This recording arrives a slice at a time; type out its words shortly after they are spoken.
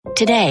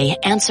Today,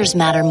 answers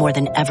matter more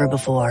than ever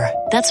before.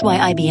 That's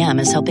why IBM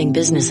is helping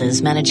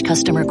businesses manage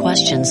customer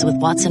questions with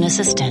Watson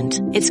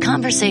Assistant. It's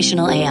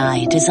conversational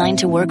AI designed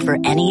to work for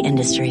any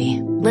industry.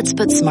 Let's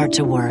put smart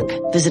to work.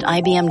 Visit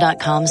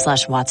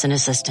IBM.com/Watson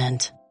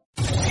Assistant.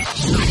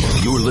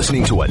 You're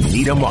listening to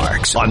Anita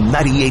Marks on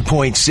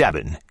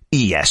 98.7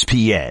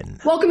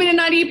 ESPN. Welcome into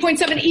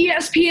 98.7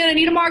 ESPN.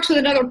 Anita Marks with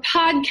another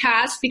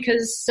podcast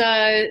because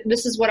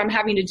this is what I'm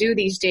having to do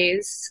these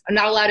days. I'm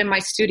not allowed in my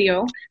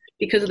studio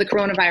because of the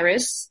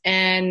coronavirus.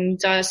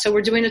 And so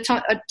we're doing a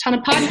ton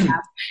of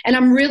podcasts. And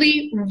I'm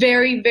really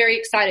very, very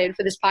excited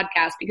for this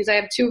podcast because I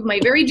have two of my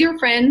very dear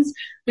friends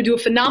who do a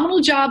phenomenal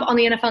job on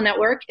the NFL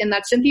Network, and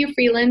that's Cynthia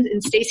Frelund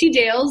and Stacey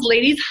Dales.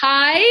 Ladies,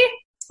 hi.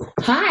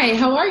 Hi,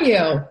 how are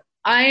you?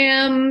 I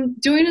am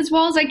doing as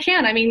well as I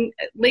can. I mean,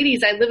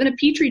 ladies, I live in a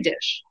petri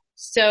dish.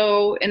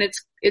 So, and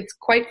it's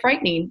quite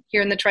frightening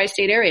here in the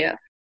tri-state area.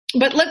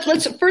 But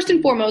let's first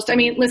and foremost, I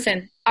mean,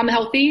 listen, I'm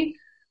healthy.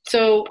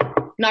 So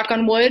knock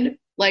on wood,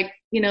 like,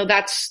 you know,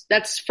 that's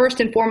first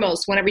and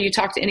foremost whenever you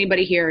talk to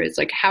anybody here. It's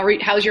like,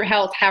 how's your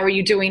health? How are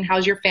you doing?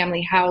 How's your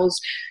family? How's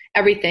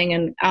everything?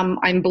 And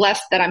I'm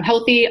blessed that I'm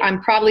healthy.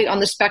 I'm probably on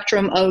the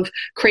spectrum of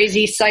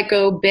crazy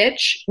psycho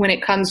bitch when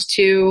it comes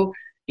to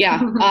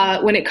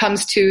when it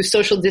comes to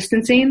social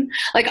distancing.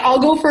 Like, I'll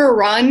go for a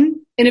run,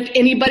 and if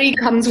anybody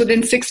comes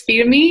within 6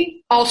 feet of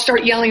me, I'll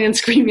start yelling and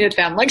screaming at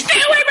them, like, stay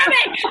away from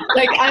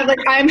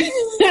me!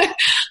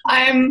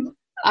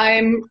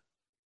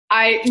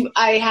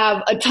 I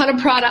have a ton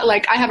of product.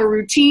 Like, I have a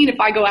routine.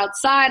 If I go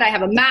outside, I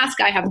have a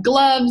mask, I have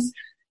gloves.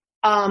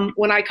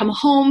 When I come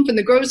home from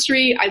the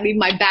grocery, I leave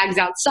my bags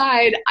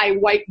outside. I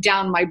wipe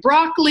down my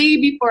broccoli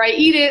before I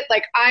eat it.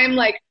 I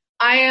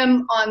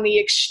am on the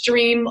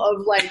extreme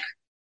of like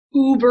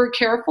uber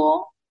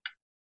careful.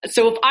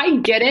 So if I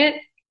get it,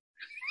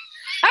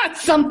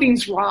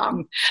 something's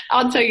wrong.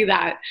 I'll tell you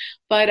that.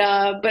 But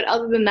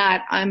other than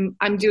that,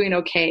 I'm doing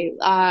okay.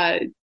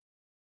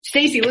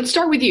 Stacey, let's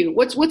start with you.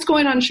 What's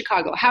going on in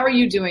Chicago? How are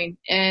you doing?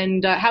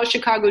 And how's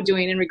Chicago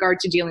doing in regard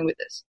to dealing with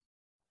this?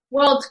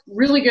 Well, it's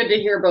really good to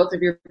hear both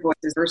of your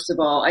voices. First of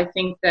all, I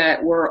think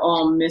that we're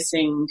all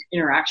missing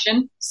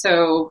interaction.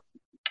 So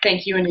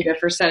thank you, Anita,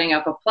 for setting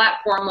up a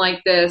platform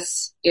like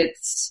this.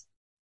 It's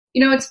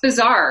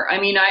bizarre.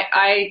 I mean,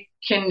 I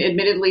can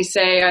admittedly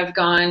say I've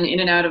gone in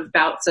and out of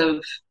bouts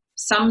of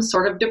some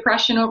sort of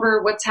depression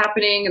over what's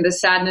happening and the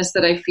sadness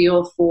that I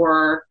feel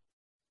for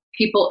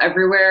people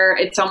everywhere.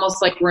 It's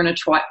almost like we're in a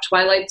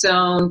twilight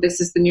zone.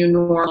 This is the new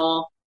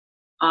normal.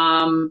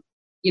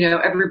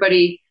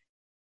 Everybody,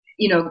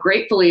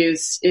 gratefully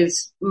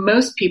is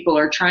most people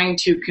are trying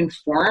to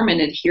conform and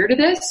adhere to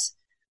this.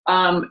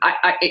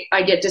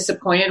 I get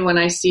disappointed when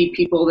I see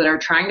people that are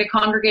trying to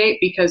congregate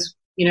because,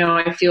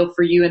 I feel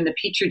for you in the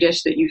petri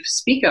dish that you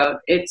speak of.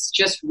 It's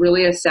just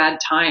really a sad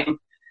time.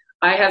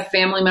 I have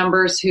family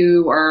members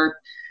who are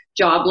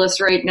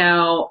jobless right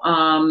now.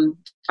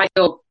 I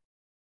feel,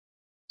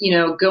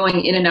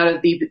 going in and out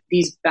of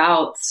these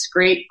bouts,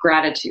 great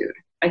gratitude.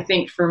 I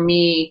think for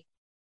me,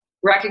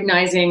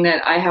 recognizing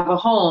that I have a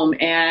home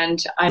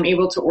and I'm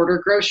able to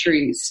order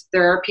groceries.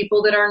 There are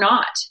people that are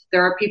not.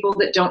 There are people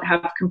that don't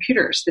have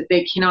computers, that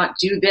they cannot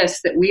do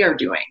this that we are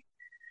doing.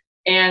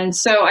 And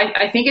so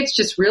I think it's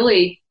just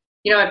really,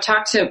 I've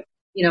talked to,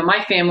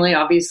 my family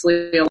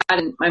obviously a lot,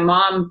 and my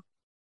mom,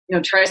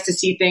 tries to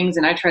see things,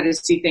 and I try to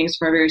see things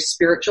from a very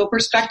spiritual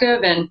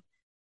perspective. And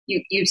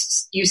you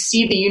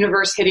see the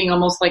universe hitting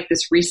almost like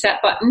this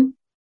reset button.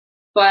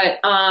 But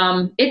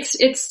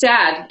it's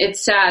sad.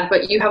 It's sad,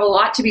 but you have a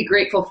lot to be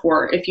grateful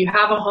for. If you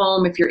have a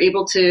home, if you're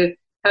able to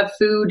have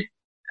food,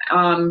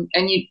 and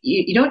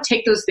you don't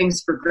take those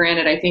things for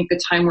granted. I think the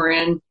time we're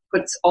in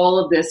puts all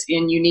of this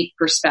in unique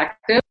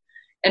perspective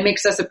and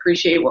makes us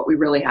appreciate what we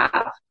really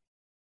have.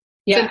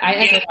 Yeah, I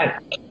echo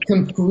that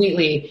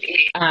completely.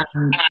 I'm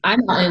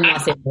not in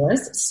Los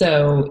Angeles,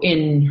 so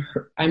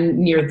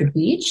I'm near the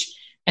beach,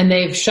 and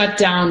they've shut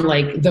down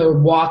like the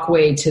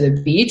walkway to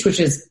the beach, which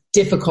is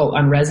difficult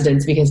on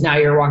residents because now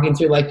you're walking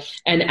through like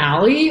an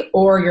alley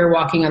or you're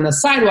walking on the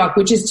sidewalk,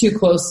 which is too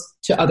close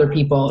to other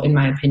people, in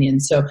my opinion.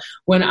 So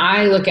when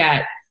I look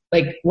at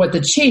like what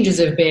the changes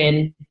have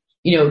been,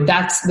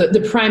 that's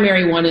the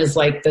primary one is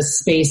like the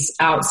space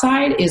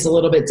outside is a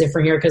little bit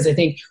different here because I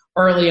think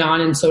early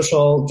on in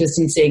social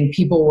distancing,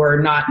 people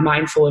were not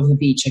mindful of the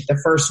beach. Like the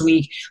first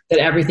week that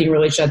everything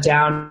really shut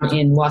down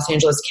in Los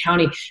Angeles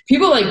County,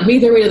 people like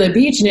made their way to the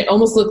beach and it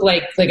almost looked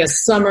like a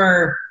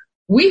summer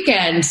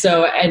weekend.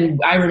 So, and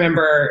I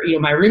remember,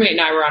 my roommate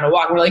and I were on a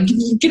walk. We're like,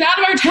 get out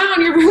of our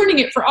town. You're ruining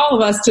it for all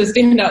of us to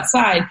stand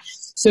outside.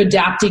 So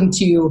adapting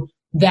to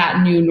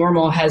that new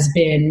normal has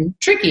been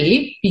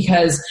tricky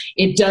because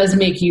it does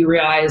make you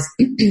realize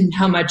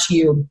how much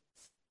you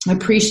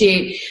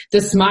appreciate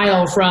the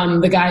smile from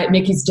the guy at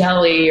Mickey's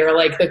Deli or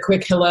like the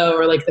quick hello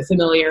or like the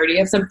familiarity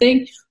of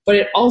something. But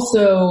it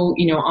also,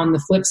 on the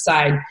flip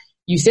side,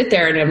 you sit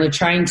there and we're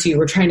trying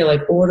to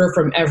like order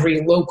from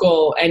every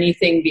local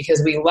anything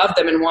because we love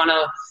them and want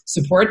to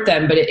support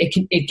them. But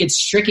it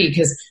gets tricky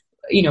because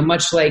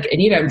much like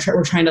Anita,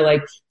 we're trying to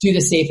like do the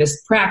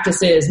safest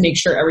practices, make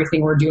sure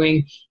everything we're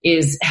doing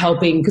is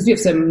helping, because we have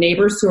some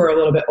neighbors who are a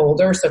little bit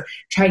older. So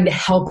trying to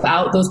help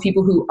out those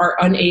people who are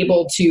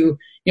unable to,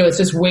 it's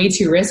just way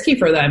too risky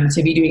for them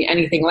to be doing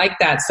anything like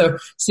that. So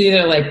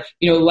they're like,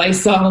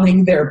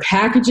 Lysoling their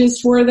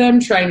packages for them,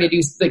 trying to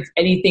do like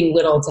anything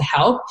little to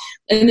help.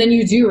 And then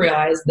you do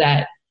realize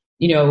that,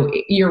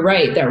 you're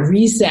right, that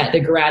reset, the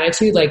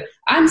gratitude, like,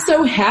 I'm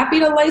so happy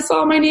to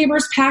Lysol my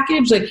neighbor's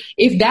package. Like,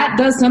 if that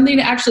does something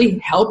to actually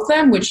help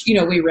them, which,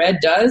 we read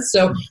does.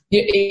 So,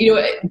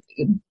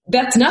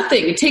 that's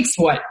nothing. It takes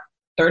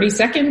 30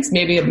 seconds,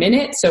 maybe a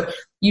minute. So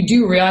you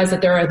do realize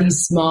that there are these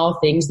small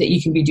things that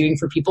you can be doing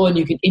for people, and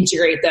you can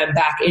integrate them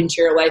back into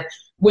your life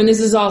when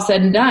this is all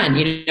said and done.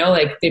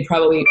 Like they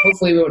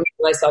hopefully won't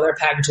Lysol their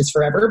packages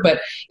forever,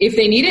 but if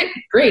they need it,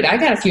 great. I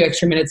got a few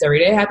extra minutes every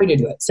day, happy to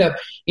do it. So,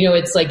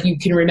 it's like you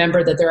can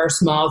remember that there are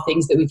small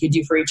things that we could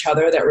do for each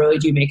other that really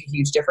do make a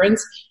huge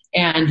difference.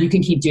 And you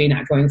can keep doing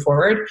that going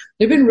forward.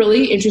 They've been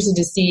really interested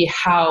to see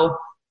how,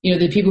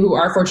 the people who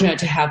are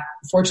fortunate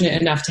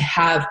enough to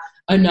have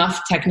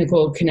enough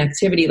technical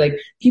connectivity, like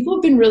people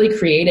have been really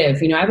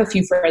creative. I have a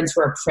few friends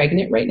who are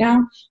pregnant right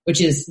now,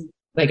 which is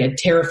like a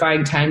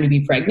terrifying time to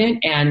be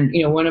pregnant. And,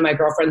 one of my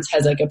girlfriends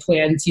has like a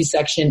planned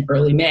C-section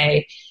early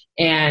May,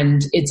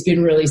 and it's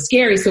been really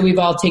scary. So we've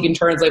all taken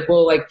turns, like,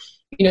 well, like,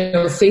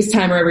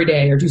 FaceTime her every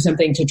day or do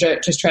something to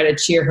just try to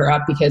cheer her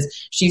up, because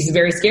she's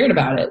very scared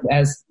about it,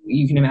 as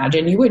you can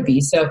imagine you would be.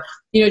 So,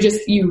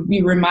 just you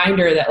remind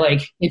her that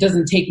like, it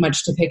doesn't take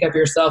much to pick up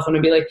your cell phone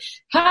and be like,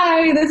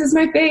 hi, this is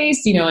my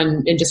face,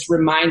 and just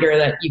remind her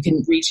that you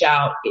can reach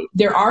out.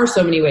 There are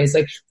so many ways.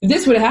 Like if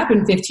this would have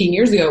happened 15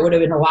 years ago, it would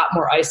have been a lot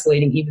more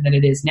isolating even than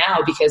it is now,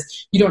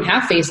 because you don't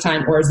have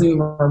FaceTime or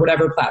Zoom or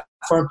whatever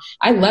platform.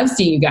 I love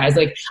seeing you guys.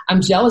 Like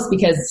I'm jealous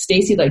because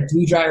Stacey like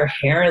blew dry her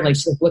hair and like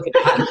she's like looking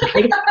hot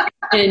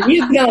and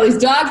you've got all these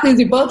dogs things.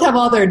 We both have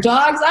all their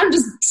dogs. I'm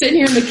just sitting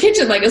here in the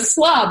kitchen like a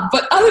slob.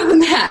 But other than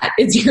that,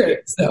 it's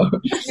great. So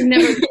I've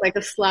never been like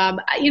a slob.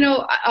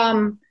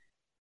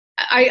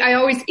 I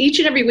always, each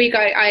and every week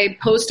I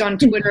post on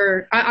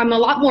Twitter. I'm a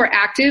lot more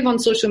active on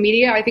social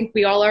media. I think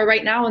we all are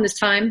right now in this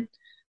time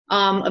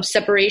of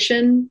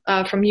separation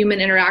from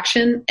human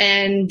interaction.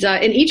 And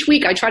each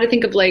week I try to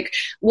think of like,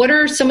 what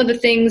are some of the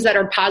things that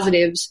are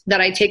positives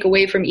that I take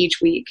away from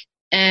each week?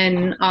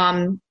 And,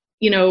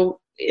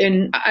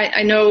 and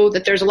I know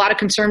that there's a lot of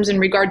concerns in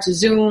regard to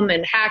Zoom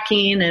and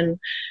hacking and,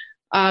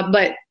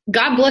 but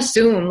God bless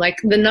Zoom. Like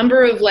the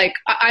number of like,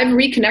 I've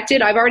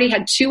reconnected. I've already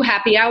had 2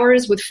 happy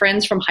hours with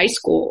friends from high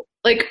school,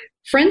 like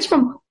friends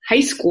from high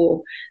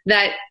school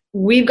that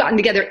we've gotten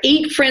together,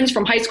 8 friends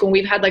from high school. And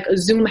we've had like a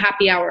Zoom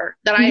happy hour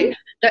that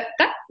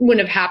that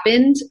wouldn't have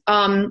happened.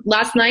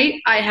 Last night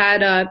I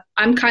had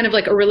I'm kind of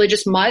like a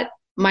religious mutt.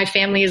 My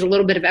family is a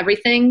little bit of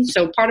everything.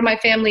 So part of my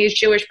family is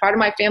Jewish, part of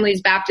my family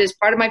is Baptist,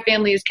 part of my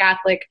family is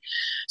Catholic.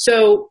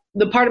 So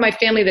the part of my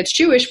family that's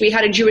Jewish, we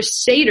had a Jewish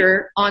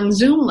Seder on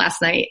Zoom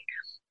last night.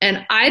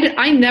 And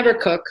I never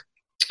cook.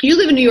 You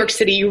live in New York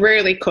City, you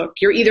rarely cook.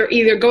 You're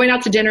either going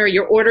out to dinner, or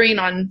you're ordering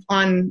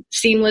on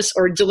Seamless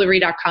or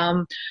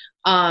delivery.com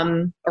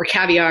or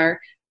Caviar.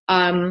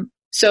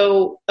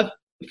 So a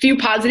few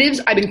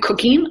positives. I've been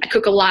cooking. I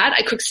cook a lot.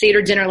 I cooked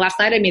Seder dinner last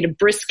night. I made a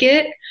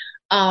brisket.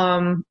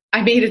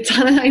 I made a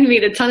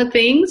ton of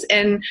things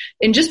and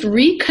just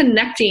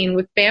reconnecting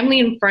with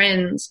family and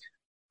friends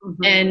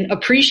and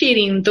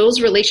appreciating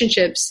those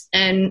relationships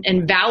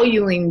and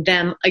valuing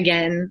them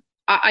again,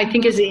 I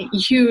think is a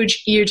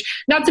huge,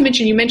 not to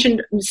mention, you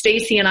mentioned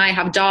Stacey and I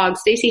have dogs.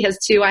 Stacey has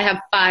 2. I have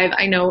 5.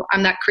 I know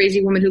I'm that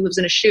crazy woman who lives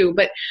in a shoe,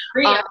 but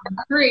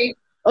 3.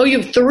 Oh,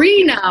 you have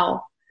 3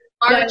 now.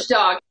 Large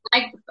dog.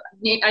 I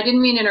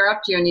didn't mean to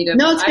interrupt you, Anita.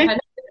 No, it's okay.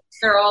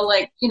 They're all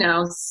like,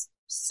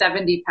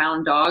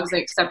 70-pound dogs,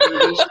 except for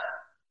the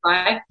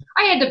I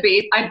had to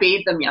bathe. I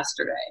bathed them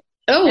yesterday.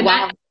 Oh, and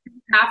wow.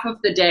 Half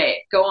of the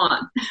day. Go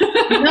on.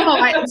 No,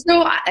 I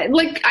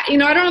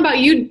don't know about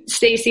you,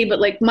 Stacey, but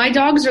like my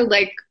dogs are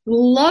like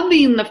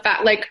loving the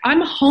fact, like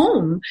I'm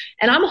home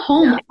and I'm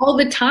home all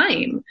the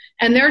time.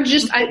 And they're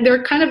just,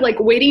 they're kind of like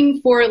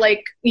waiting for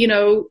like,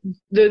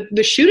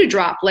 the shoe to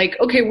drop. Like,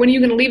 okay, when are you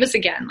going to leave us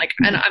again? Like,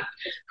 and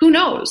who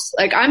knows?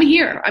 Like, I'm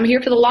here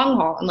for the long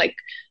haul. And like,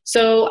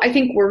 so I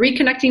think we're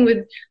reconnecting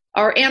with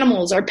our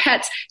animals, our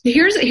pets.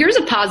 Here's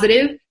a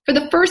positive. For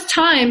the first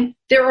time,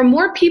 there are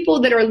more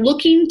people that are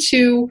looking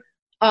to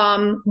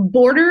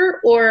border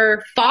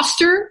or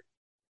foster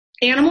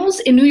animals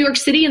in New York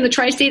City in the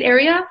tri-state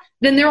area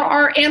than there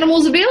are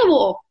animals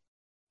available.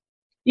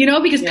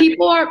 Because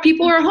people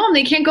are home,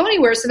 they can't go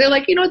anywhere, so they're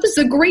like, this is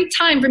a great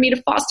time for me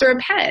to foster a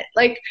pet.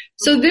 Like,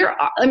 so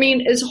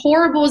as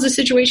horrible as a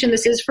situation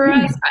this is for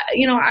us,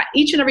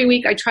 each and every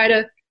week I try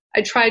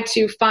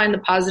to find the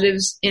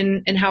positives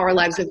in how our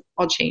lives have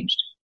all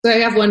changed. So I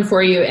have one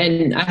for you,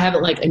 and I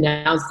haven't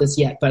announced this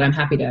yet, but I'm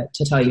happy to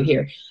tell you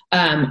here.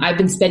 I've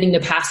been spending the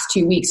past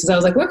 2 weeks because I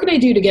was like, what can I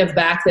do to give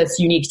back that's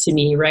unique to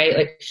me, right?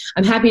 Like,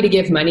 I'm happy to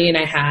give money, and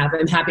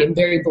I'm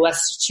very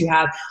blessed to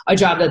have a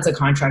job that's a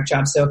contract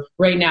job. So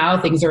right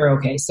now things are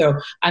okay. So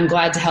I'm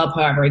glad to help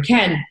however I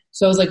can.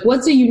 So I was like,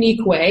 what's a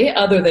unique way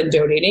other than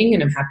donating?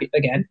 And I'm happy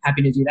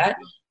to do that.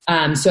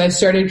 So I've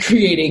started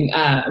creating,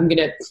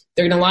 they're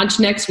going to launch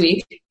next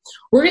week.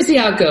 We're going to see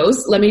how it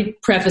goes. Let me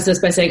preface this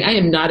by saying I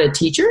am not a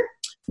teacher,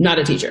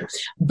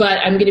 but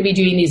I'm going to be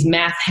doing these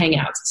math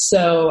hangouts.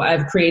 So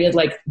I've created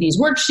these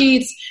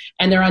worksheets,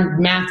 and they're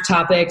on math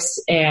topics,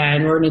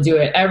 and we're going to do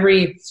it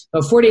every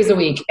 4 days a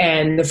week.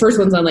 And the first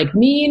one's on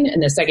mean,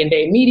 and the second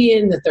day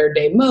median, the third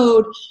day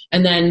mode,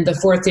 and then the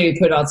fourth day we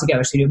put it all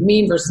together. So we do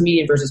mean versus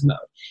median versus mode.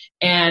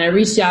 And I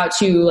reached out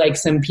to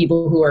some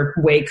people who are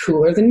way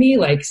cooler than me,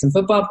 some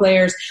football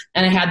players,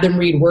 and I had them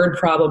read word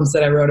problems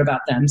that I wrote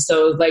about them.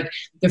 So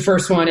the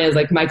first one is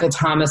Michael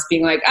Thomas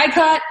being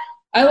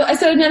I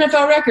set an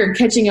NFL record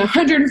catching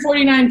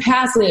 149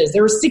 passes.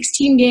 There were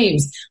 16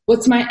 games.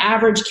 What's my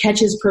average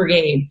catches per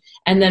game?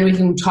 And then we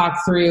can talk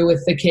through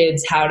with the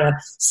kids how to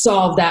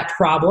solve that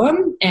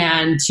problem.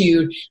 And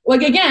to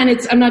again,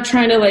 I'm not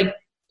trying to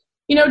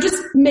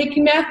just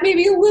making math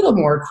maybe a little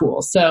more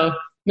cool. So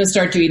I'm going to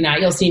start doing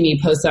that. You'll see me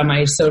post on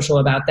my social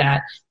about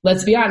that.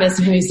 Let's be honest.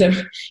 We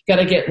got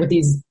to get with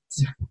these.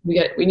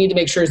 We need to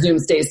make sure Zoom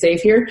stays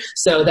safe here.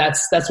 So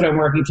that's what I'm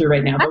working through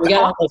right now. But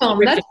that's awesome.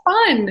 That's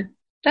fun.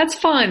 That's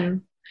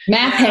fun.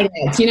 Math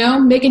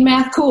hangouts, making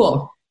math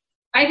cool.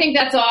 I think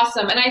that's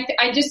awesome. And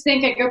I just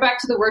think I go back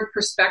to the word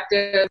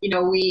perspective.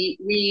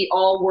 We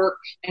all work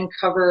and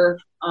cover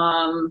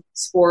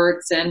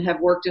sports and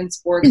have worked in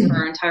sports for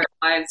our entire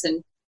lives.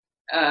 And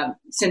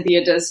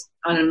Cynthia does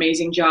an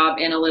amazing job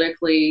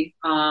analytically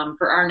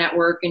for our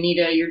network.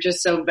 Anita, you're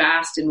just so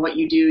vast in what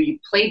you do. You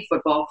played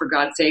football, for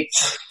God's sake.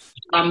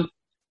 When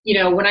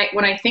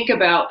I think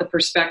about the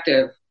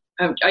perspective,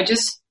 I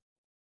just,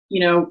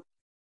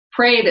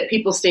 pray that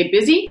people stay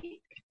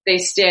busy. They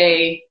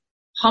stay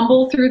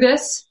humble through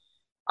this.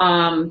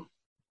 They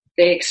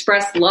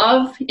express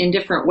love in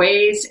different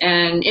ways.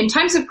 And in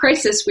times of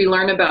crisis, we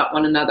learn about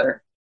one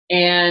another.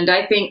 And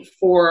I think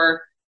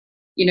for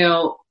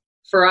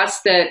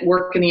us that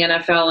work in the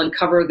NFL and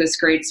cover this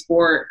great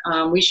sport,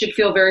 we should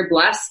feel very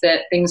blessed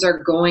that things are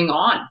going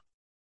on.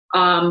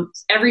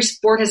 Every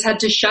sport has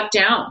had to shut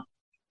down.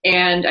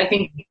 And I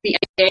think the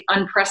NBA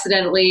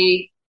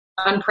unprecedentedly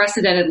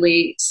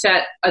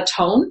set a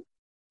tone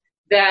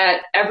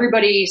that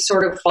everybody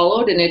sort of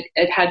followed and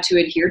it had to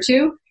adhere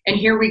to. And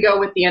here we go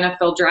with the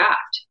NFL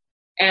draft.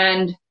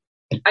 And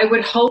I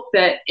would hope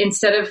that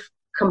instead of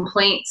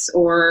complaints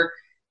or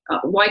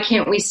why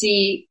can't we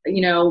see,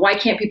 why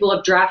can't people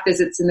have draft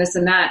visits and this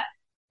and that,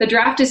 the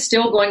draft is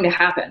still going to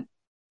happen.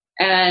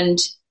 And,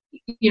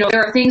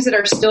 there are things that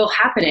are still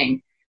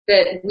happening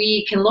that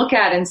we can look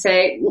at and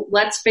say,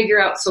 let's figure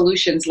out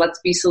solutions. Let's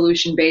be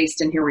solution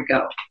based. And here we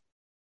go.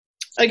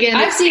 Again,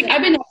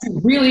 I've been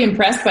really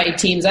impressed by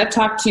teams. I've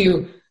talked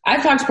to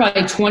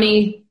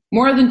probably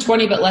more than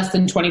 20, but less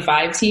than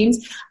 25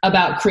 teams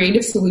about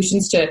creative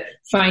solutions to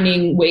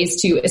finding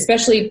ways to,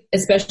 especially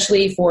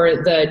for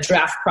the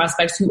draft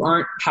prospects who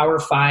aren't Power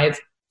 5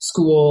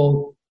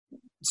 school,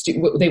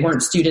 they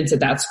weren't students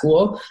at that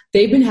school.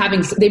 They've been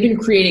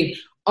creating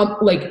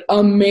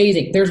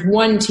amazing. There's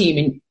one team,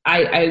 and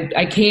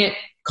I can't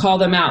call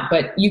them out,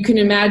 but you can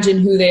imagine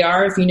who they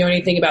are if you know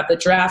anything about the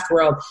draft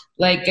world.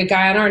 Like a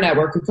guy on our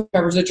network who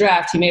covers the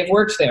draft, he may have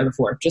worked there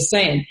before, just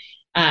saying.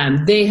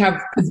 They have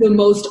the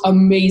most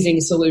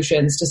amazing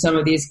solutions to some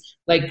of these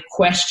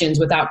questions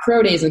without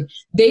pro days. And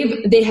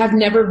they have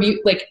never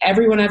viewed,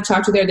 everyone I've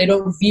talked to there, they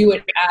don't view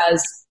it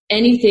as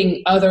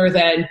anything other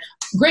than,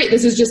 great,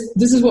 this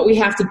is what we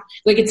have to,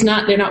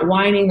 they're not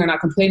whining, they're not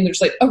complaining, they're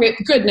just okay,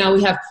 good, now we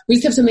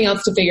just have something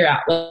else to figure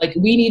out.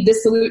 We need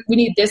this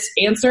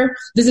answer,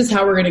 this is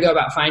how we're going to go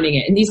about finding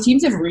it. And these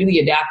teams have really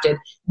adapted.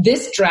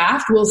 This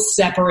draft will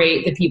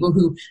separate the people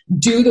who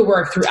do the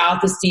work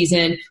throughout the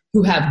season,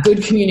 who have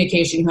good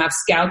communication, who have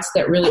scouts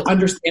that really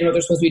understand what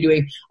they're supposed to be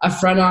doing, a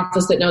front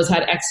office that knows how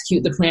to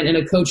execute the plan, and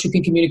a coach who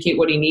can communicate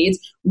what he needs,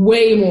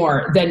 way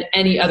more than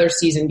any other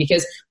season,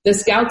 because the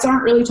scouts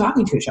aren't really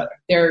talking to each other.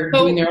 They're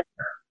doing their own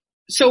work.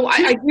 So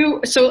I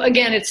do. So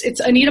again, it's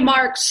Anita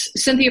Marks,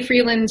 Cynthia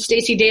Frelund,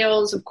 Stacey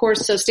Dales, of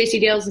course. So Stacey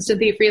Dales and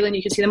Cynthia Frelund,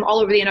 you can see them all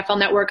over the NFL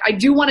Network. I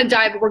do want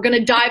to we're going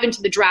to dive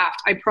into the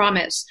draft, I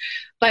promise.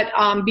 But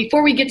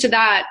before we get to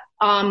that,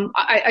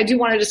 I do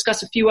want to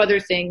discuss a few other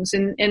things.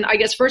 And I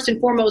guess first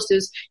and foremost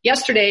is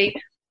yesterday,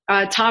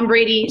 Tom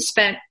Brady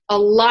spent a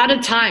lot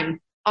of time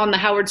on the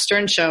Howard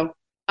Stern show.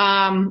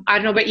 I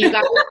don't know about you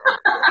guys.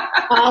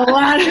 A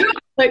lot of,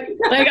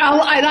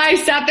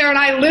 I sat there and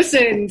I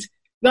listened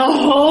the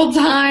whole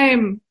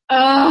time.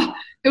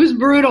 It was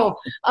brutal.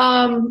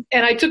 And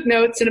I took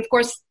notes, and of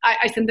course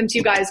I sent them to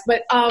you guys.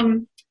 But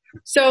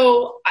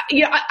so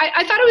yeah,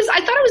 I thought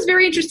it was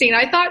very interesting.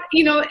 I thought,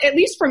 at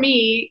least for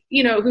me,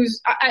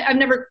 I've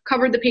never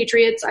covered the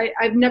Patriots.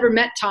 I've never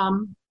met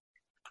Tom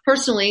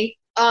personally.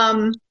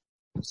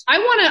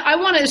 I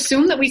want to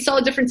assume that we saw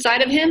a different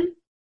side of him,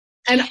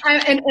 and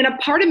a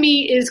part of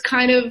me is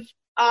kind of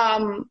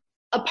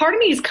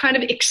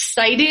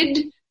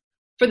excited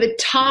for the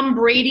Tom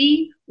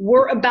Brady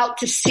we're about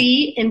to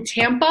see in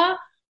Tampa,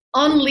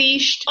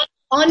 unleashed,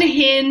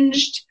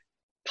 unhinged,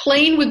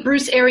 playing with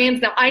Bruce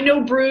Arians. Now, I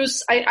know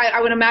Bruce. I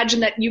would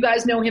imagine that you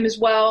guys know him as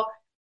well.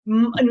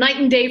 Night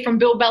and day from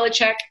Bill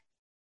Belichick.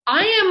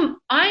 I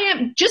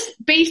am just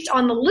based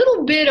on the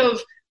little bit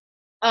of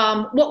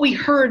what we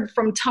heard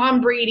from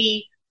Tom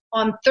Brady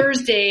on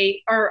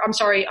Wednesday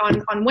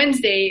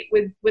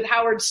with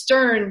Howard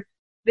Stern,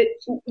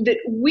 that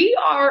we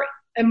are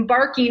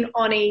embarking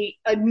on a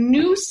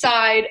new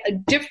side, a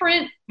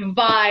different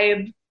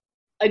vibe,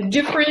 a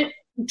different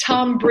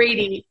Tom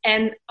Brady,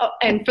 and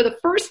for the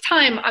first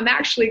time, I'm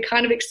actually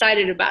kind of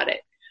excited about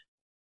it.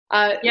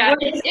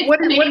 What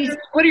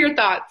are your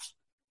thoughts?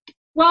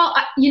 Well,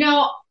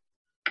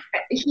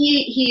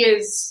 he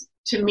is,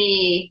 to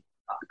me,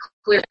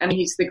 clear. I mean,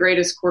 he's the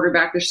greatest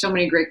quarterback. There's so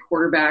many great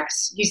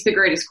quarterbacks. He's the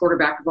greatest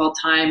quarterback of all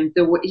time.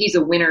 He's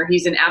a winner.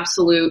 He's an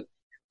absolute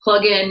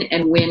plug in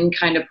and win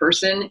kind of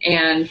person.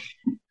 And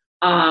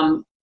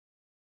what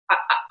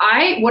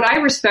I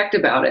respect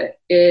about it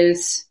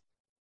is,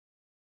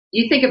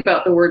 you think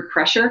about the word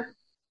pressure,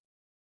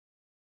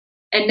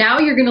 and now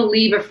you're going to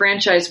leave a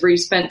franchise where you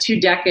spent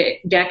 2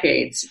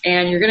 decades,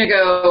 and you're going to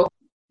go,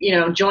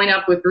 join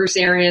up with Bruce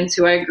Arians,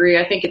 who I agree.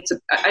 I think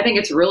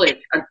it's really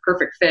a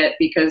perfect fit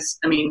because,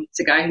 I mean, it's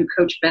a guy who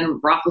coached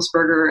Ben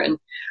Roethlisberger and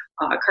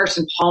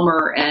Carson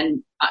Palmer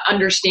and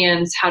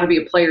understands how to be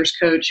a player's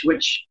coach,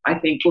 which I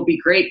think will be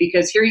great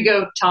because here you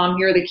go, Tom,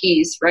 here are the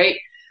keys, right?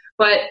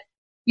 But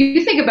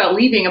you think about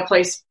leaving a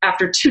place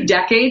after 2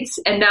 decades,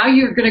 and now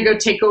you're going to go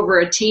take over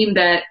a team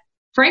that,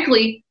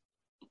 frankly,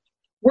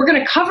 we're going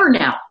to cover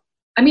now.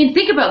 I mean,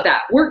 think about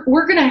that.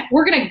 We're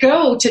gonna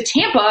go to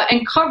Tampa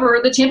and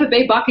cover the Tampa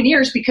Bay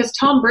Buccaneers because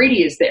Tom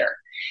Brady is there,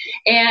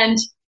 and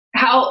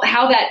how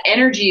that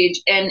energy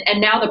and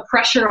now the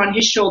pressure on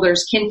his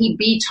shoulders. Can he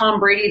be Tom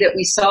Brady that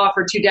we saw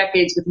for 2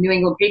 decades with New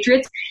England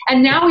Patriots?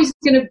 And now he's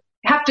going to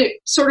have to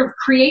sort of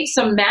create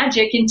some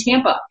magic in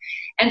Tampa.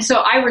 And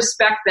so I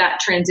respect that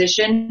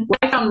transition. What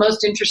I found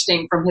most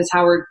interesting from his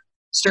Howard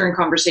Stern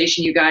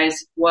conversation, you guys,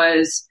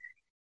 was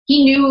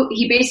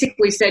he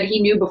basically said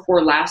he knew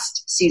before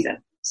last season.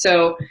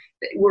 So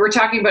we were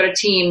talking about a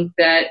team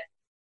that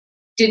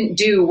didn't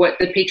do what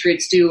the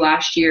Patriots do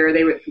last year.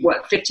 They were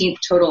 15th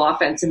total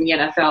offense in the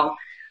NFL.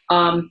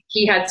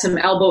 He had some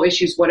elbow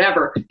issues,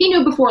 whatever. He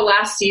knew before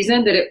last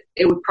season that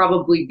it would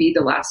probably be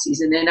the last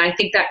season. And I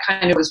think that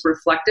kind of was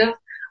reflective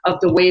of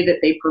the way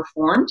that they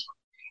performed.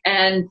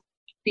 And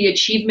the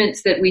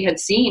achievements that we had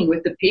seen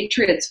with the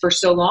Patriots for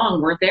so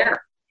long weren't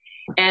there.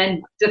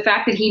 And the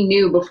fact that he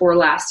knew before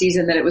last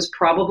season that it was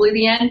probably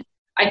the end,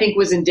 I think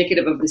was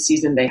indicative of the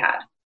season they had.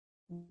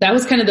 That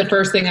was kind of the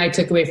first thing I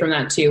took away from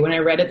that too. When I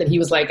read it, that he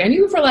was like, I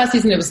knew before last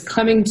season it was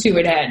coming to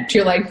an end.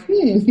 You're like,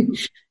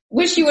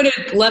 wish you would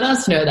have let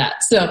us know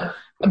that. So,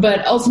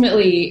 but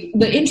ultimately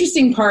the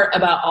interesting part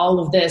about all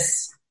of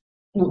this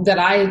that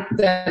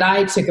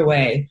I took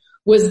away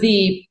was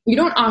you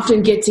don't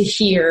often get to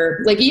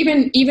hear, like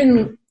even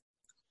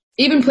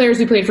players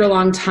who played for a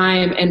long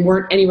time and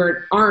weren't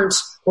anywhere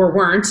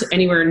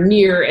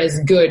near as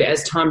good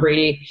as Tom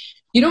Brady.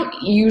 You don't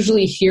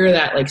usually hear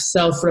that like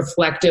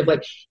self-reflective,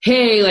 like,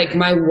 hey, like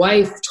my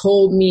wife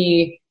told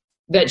me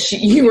that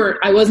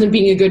I wasn't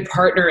being a good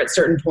partner at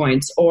certain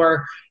points,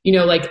 or,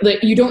 like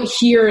you don't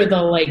hear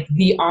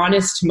the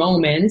honest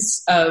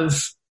moments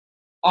of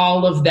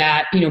all of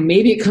that.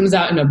 Maybe it comes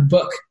out in a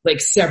book like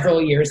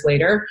several years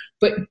later,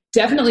 but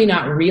definitely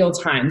not real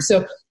time.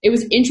 So it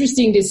was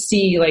interesting to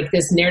see like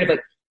this narrative,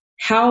 like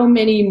how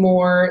many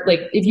more,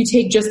 like if you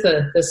take just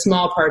the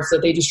small parts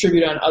that they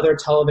distribute on other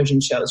television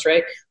shows,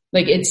 right?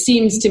 Like it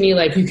seems to me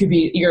like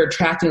you're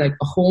attracting like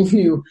a whole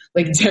new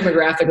like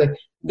demographic. Like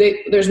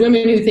there's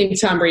women who think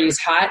Tom Brady's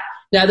hot.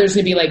 Now there's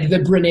going to be like the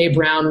Brene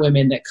Brown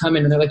women that come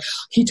in and they're like,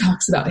 he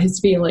talks about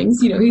his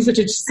feelings. He's such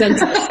a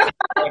sensitive.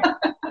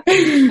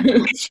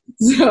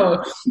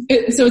 So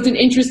it's an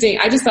interesting,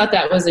 I just thought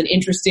that was an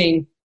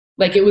interesting,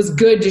 like it was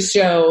good to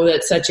show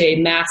that such a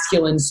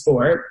masculine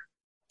sport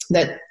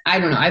that, I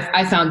don't know,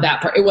 I found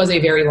that part, it was a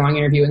very long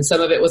interview and some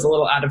of it was a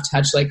little out of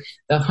touch, like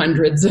the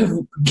hundreds of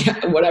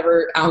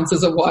whatever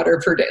ounces of water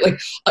per day. Like,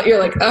 you're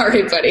like, all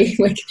right, buddy,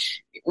 like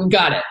we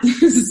got it.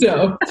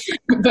 So,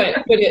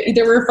 but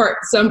there were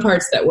some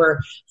parts that were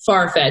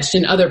far-fetched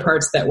and other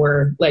parts that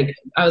were like,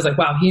 I was like,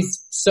 wow,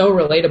 he's so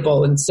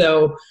relatable. And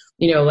so,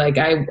 like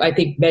I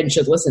think men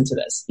should listen to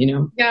this,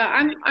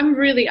 Yeah, I'm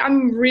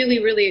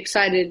really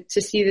excited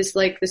to see this,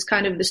 like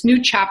this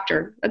new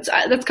chapter. That's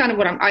kind of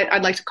what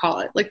I'd like to call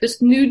it, like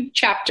this new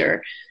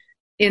chapter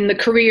in the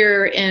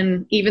career.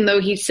 And even though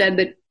he said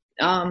that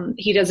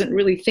he doesn't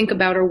really think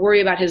about or worry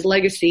about his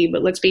legacy,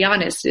 but let's be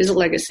honest, it is a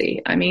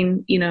legacy. I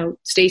mean,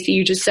 Stacey,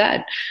 you just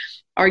said,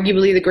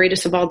 arguably the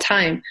greatest of all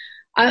time.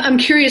 I'm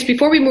curious,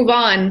 before we move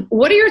on,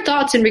 what are your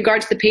thoughts in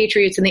regards to the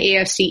Patriots and the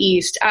AFC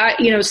East?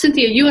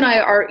 Cynthia, you and I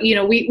are,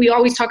 we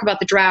always talk about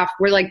the draft.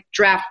 We're like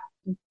draft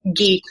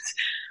geeks.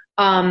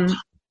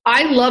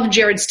 I loved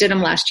Jared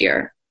Stidham last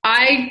year.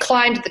 I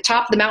climbed to the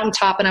top of the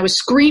mountaintop and I was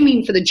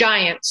screaming for the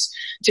Giants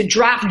to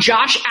draft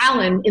Josh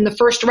Allen in the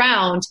first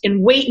round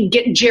and wait and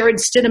get Jared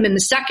Stidham in the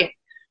second.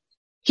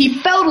 He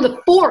fell to the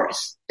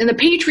fourth, and the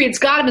Patriots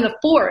got him in the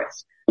fourth.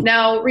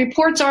 Now,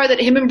 reports are that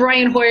him and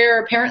Brian Hoyer,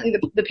 apparently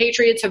the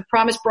Patriots have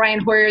promised Brian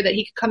Hoyer that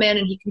he could come in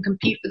and he can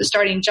compete for the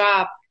starting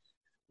job.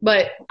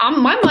 But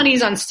my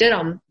money's on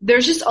Stidham.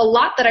 There's just a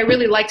lot that I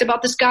really liked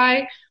about this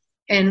guy.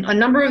 And a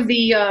number of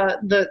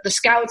the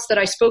scouts that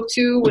I spoke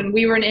to when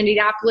we were in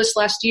Indianapolis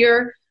last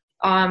year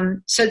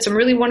said some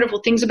really wonderful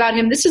things about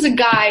him. This is a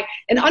guy,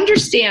 and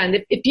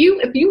understand, if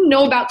you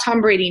know about Tom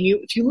Brady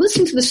and if you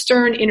listen to the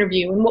Stern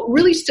interview and what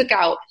really stuck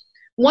out,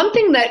 one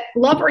thing that,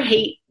 love or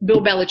hate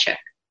Bill Belichick,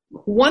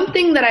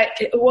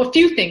 a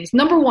few things.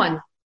 Number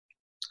one,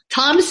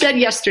 Tom said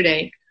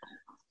yesterday,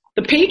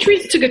 the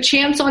Patriots took a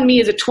chance on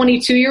me as a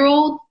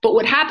 22-year-old, but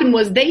what happened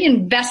was they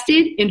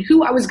invested in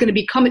who I was going to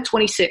become at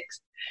 26.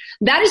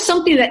 That is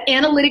something that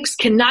analytics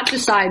cannot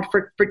decide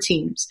for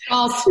teams.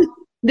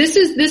 This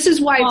is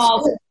why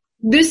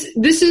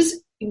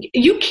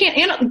you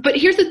can't. But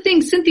here's the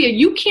thing, Cynthia,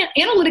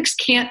 analytics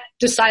can't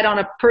decide on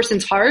a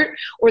person's heart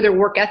or their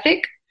work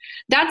ethic.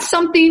 That's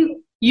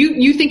something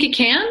you think it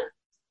can?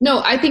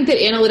 No, I think that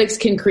analytics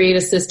can create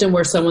a system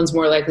where someone's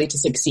more likely to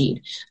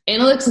succeed.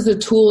 Analytics is a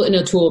tool in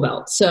a tool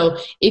belt. So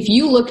if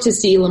you look to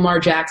see Lamar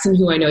Jackson,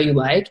 who I know you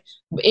like,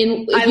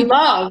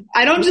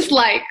 I don't just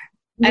like.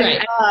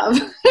 Right.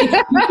 You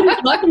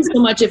couldn't love him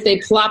so much if they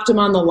plopped him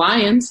on the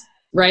Lions,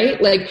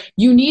 right? Like,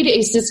 you need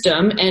a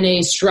system and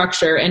a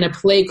structure and a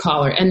play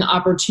caller and the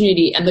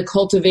opportunity and the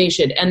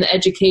cultivation and the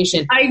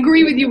education. I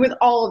agree with you with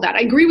all of that. I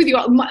agree with you.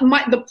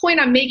 The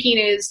point I'm making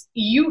is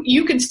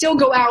you could still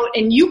go out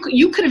and you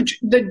could have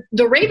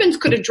the Ravens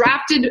could have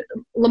drafted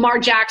Lamar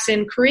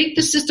Jackson, create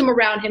the system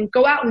around him,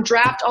 go out and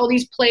draft all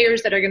these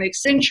players that are going to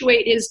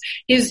accentuate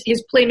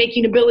his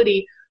playmaking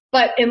ability.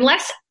 But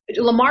unless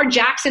Lamar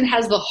Jackson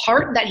has the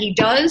heart that he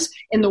does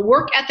and the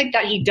work ethic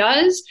that he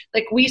does,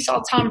 like we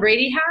saw Tom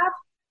Brady have,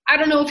 I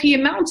don't know if he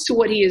amounts to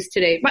what he is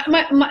today.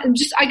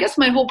 I guess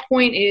my whole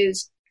point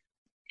is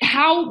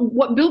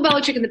what Bill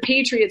Belichick and the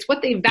Patriots,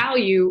 what they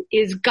value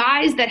is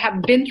guys that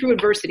have been through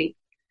adversity.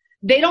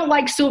 They don't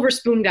like silver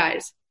spoon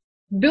guys.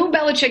 Bill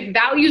Belichick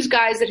values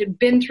guys that have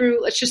been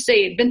through, let's just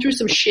say, been through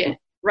some shit,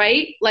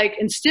 right? Like,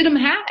 and Stidham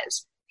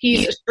has.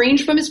 He's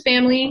estranged from his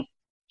family.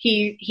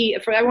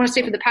 I want to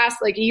say for the past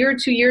like a year or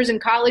 2 years in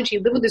college, he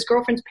lived with his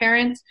girlfriend's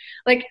parents.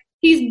 Like,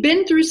 he's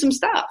been through some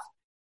stuff.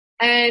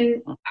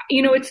 And,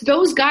 it's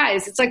those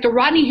guys. It's like the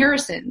Rodney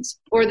Harrisons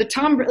or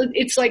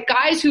it's like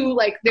guys who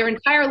like their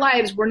entire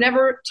lives were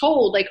never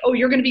told like, oh,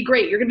 you're going to be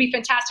great. You're going to be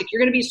fantastic.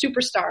 You're going to be a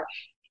superstar.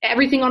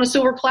 Everything on a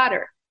silver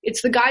platter.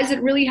 It's the guys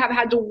that really have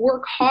had to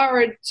work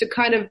hard to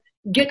kind of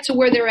get to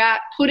where they're at,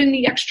 put in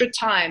the extra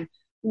time,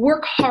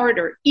 work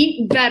harder,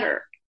 eat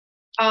better.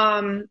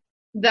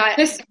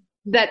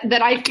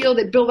 That I feel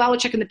that Bill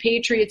Belichick and the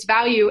Patriots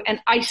value, and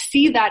I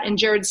see that in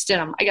Jared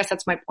Stidham. I guess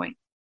that's my point.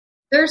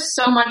 There's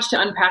so much to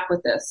unpack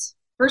with this.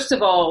 First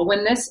of all,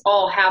 when this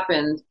all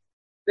happened,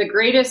 the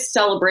greatest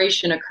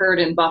celebration occurred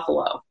in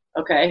Buffalo,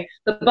 okay?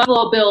 The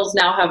Buffalo Bills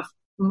now have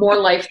more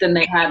life than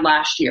they had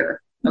last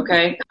year,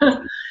 okay?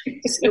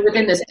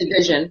 Within this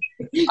division.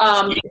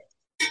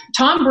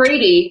 Tom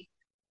Brady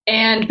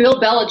and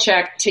Bill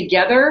Belichick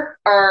together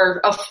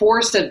are a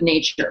force of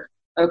nature,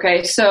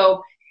 okay?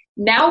 So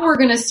now we're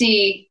going to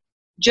see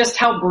just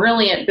how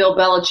brilliant Bill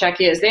Belichick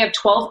is. They have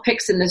 12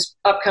 picks in this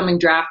upcoming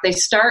draft. They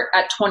start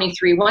at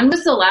 23. When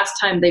was the last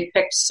time they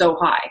picked so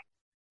high?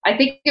 I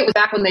think it was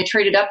back when they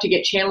traded up to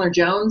get Chandler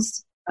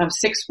Jones.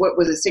 6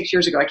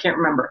 years ago? I can't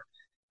remember.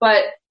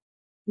 But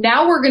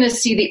now we're going to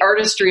see the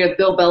artistry of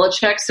Bill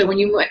Belichick. So when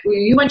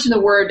you mention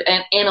the word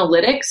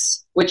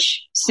analytics,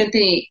 which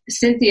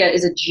Cynthia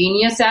is a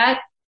genius at,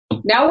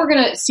 now we're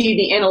going to see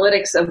the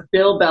analytics of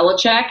Bill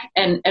Belichick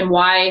and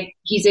why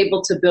he's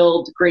able to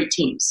build great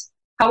teams.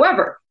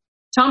 However,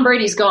 Tom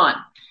Brady's gone.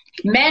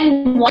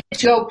 Men want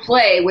to go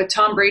play with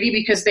Tom Brady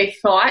because they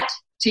thought,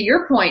 to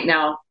your point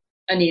now,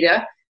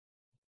 Anita,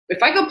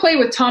 if I go play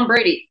with Tom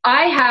Brady,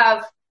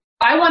 I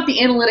want the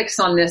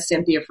analytics on this,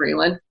 Cynthia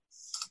Frelund.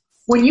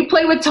 When you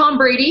play with Tom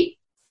Brady,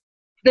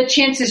 the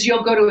chances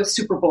you'll go to a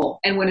Super Bowl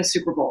and win a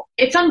Super Bowl.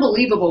 It's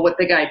unbelievable what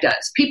the guy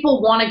does.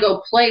 People want to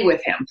go play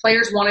with him.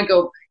 Players want to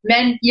go,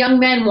 young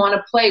men want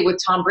to play with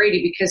Tom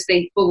Brady because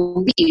they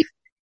believe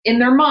in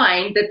their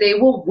mind that they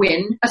will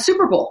win a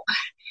Super Bowl.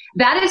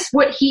 That is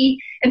what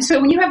and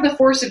so when you have the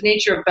force of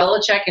nature of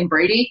Belichick and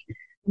Brady,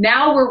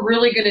 now we're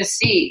really going to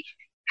see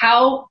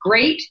how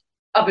great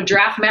of a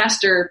draft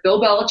master Bill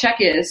Belichick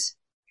is.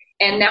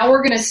 And now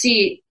we're going to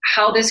see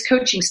how this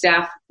coaching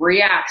staff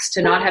reacts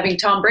to not having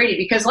Tom Brady.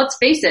 Because let's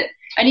face it,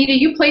 Anita,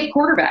 you played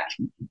quarterback.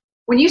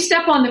 When you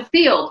step on the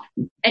field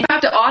and you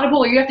have to audible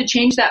or you have to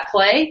change that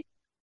play,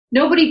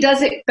 nobody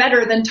does it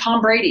better than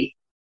Tom Brady.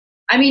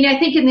 I mean, I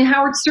think in the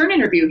Howard Stern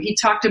interview, he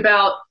talked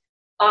about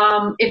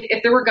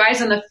if there were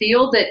guys on the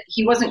field that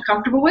he wasn't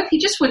comfortable with, he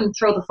just wouldn't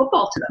throw the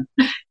football to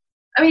them.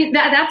 I mean,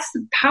 that's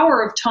the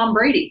power of Tom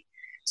Brady.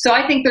 So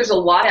I think there's a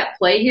lot at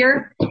play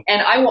here.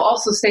 And I will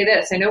also say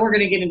this. I know we're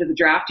going to get into the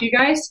draft, you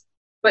guys,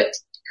 but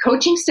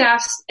coaching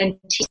staffs and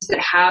teams that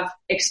have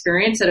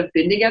experience, that have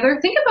been together,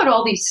 think about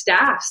all these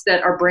staffs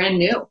that are brand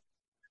new.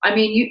 I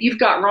mean, you've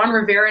got Ron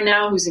Rivera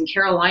now, who's in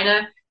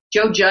Carolina,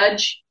 Joe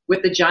Judge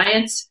with the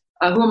Giants.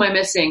 Who am I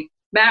missing?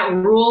 Matt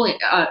Rule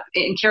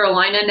in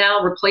Carolina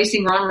now,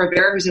 replacing Ron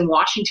Rivera, who's in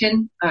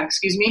Washington.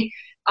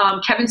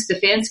 Kevin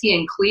Stefanski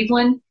in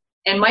Cleveland,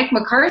 and Mike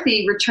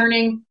McCarthy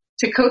returning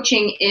to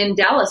coaching in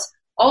Dallas.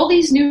 All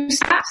these new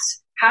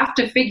staffs have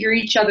to figure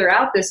each other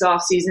out this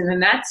offseason,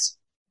 and that's,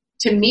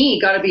 to me,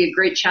 got to be a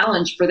great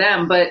challenge for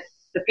them. But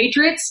the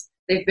Patriots,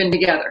 they've been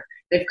together.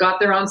 They've got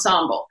their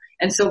ensemble.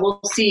 And so we'll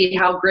see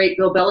how great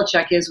Bill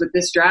Belichick is with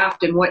this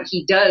draft and what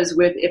he does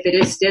with, if it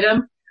is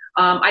Stidham.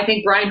 I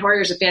think Brian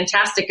Hoyer's a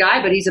fantastic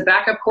guy, but he's a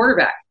backup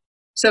quarterback.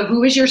 So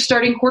who is your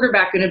starting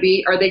quarterback going to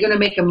be? Are they going to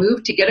make a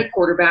move to get a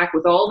quarterback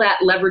with all that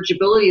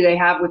leverageability they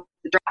have with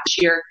the draft this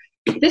year?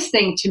 This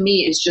thing, to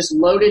me, is just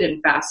loaded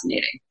and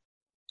fascinating.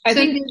 I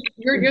think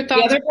your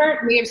thoughts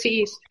on the AFC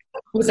East.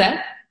 What's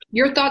that?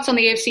 Your thoughts on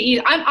the AFC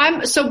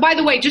East. So by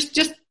the way,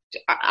 just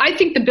I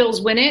think the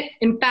Bills win it.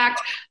 In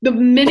fact, the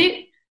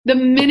minute the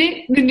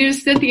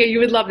news, Cynthia, you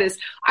would love this.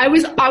 I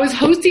was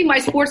hosting my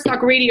sports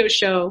talk radio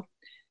show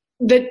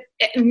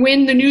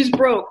when the news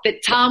broke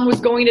that Tom was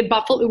going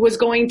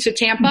to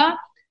Tampa.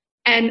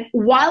 And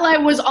while I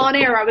was on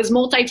air, I was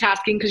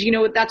multitasking because,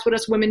 that's what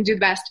us women do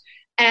best.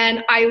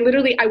 And I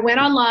went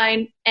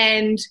online,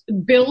 and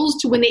Bills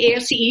to win the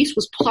AFC East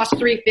was plus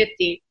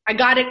 350. I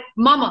got it,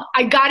 Mama.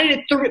 I got it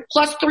at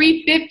plus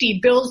 350,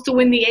 Bills to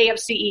win the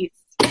AFC East.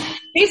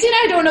 Stacey and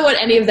I don't know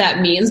what any of that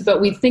means, but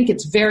we think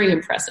it's very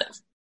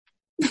impressive.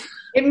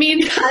 It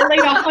means I laid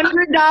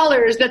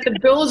 $100 that the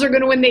Bills are going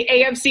to win the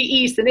AFC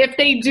East. And if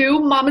they do,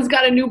 Mama's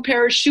got a new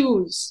pair of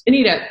shoes.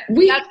 Anita,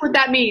 that's what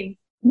that means.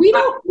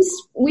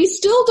 We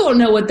still don't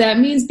know what that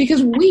means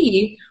because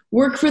we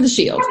work for the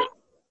Shield.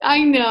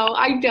 I know.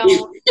 I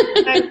don't.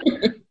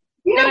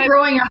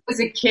 Growing up as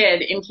a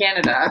kid in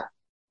Canada,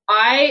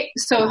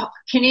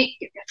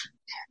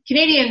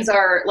 Canadians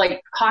are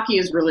like, hockey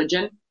is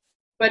religion.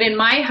 But in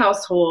my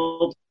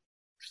household,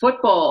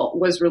 football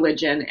was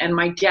religion, and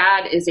my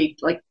dad is a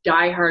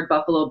diehard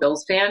Buffalo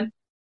Bills fan.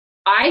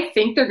 I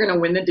think they're going to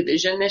win the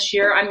division this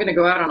year. I'm going to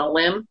go out on a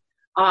limb.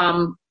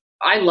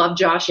 I love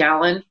Josh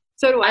Allen.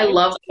 So do I.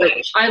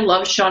 I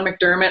love Sean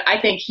McDermott. I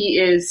think he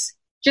is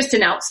just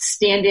an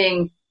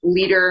outstanding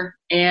leader,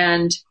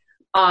 and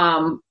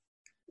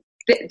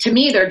to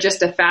me, they're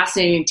just a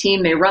fascinating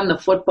team. They run the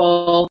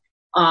football.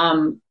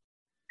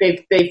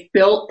 They've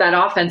built that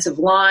offensive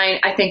line.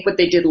 I think what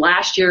they did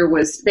last year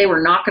was they were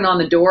knocking on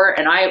the door,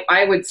 and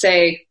I would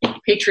say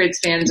Patriots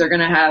fans are going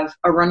to have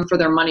a run for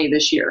their money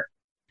this year.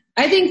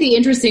 I think the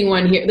interesting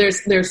one here,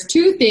 there's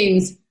two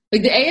things.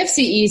 Like the AFC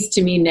East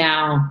to me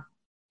now,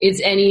 it's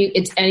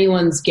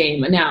anyone's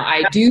game. Now,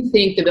 I do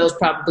think the Bills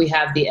probably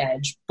have the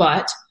edge,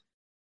 but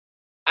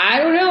I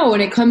don't know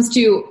when it comes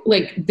to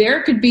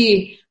there could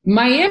be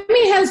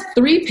Miami has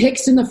 3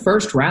 picks in the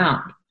first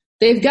round.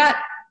 They've got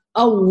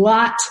a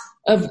lot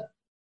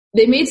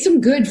they made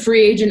some good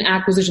free agent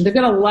acquisitions. They've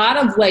got a lot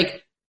of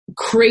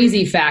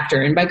crazy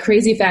factor. And by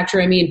crazy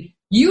factor, I mean,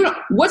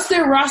 what's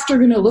their roster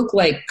going to look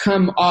like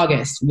come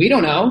August? We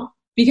don't know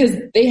because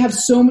they have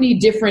so many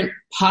different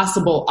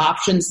possible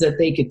options that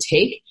they could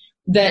take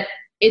that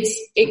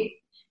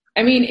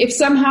if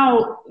somehow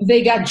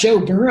they got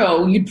Joe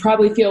Burrow, you'd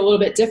probably feel a little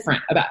bit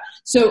different about it.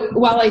 So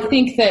while I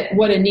think that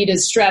what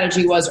Anita's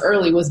strategy was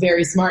early was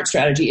very smart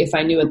strategy, if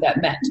I knew what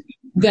that meant,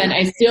 then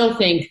I still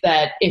think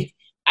that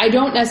I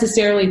don't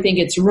necessarily think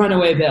it's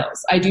runaway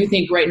Bills. I do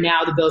think right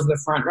now the Bills are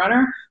the front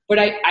runner, but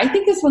I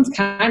think this one's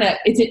kind of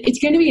it's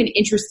going to be an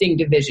interesting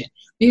division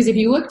because if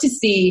you look to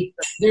see,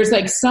 there's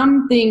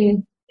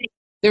something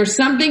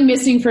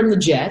missing from the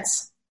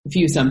Jets, a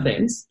few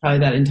somethings, probably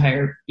that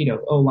entire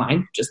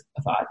O-line, just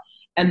a thought,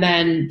 and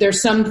then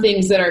there's some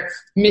things that are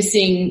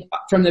missing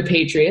from the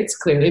Patriots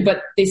clearly,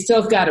 but they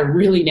still have got a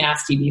really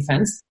nasty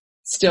defense,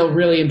 still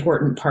really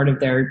important part of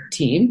their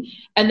team,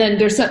 and then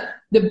there's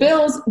the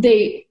Bills.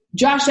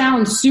 Josh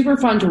Allen's super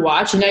fun to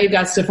watch, and now you've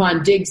got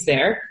Stephon Diggs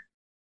there,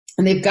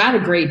 and they've got a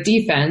great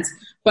defense,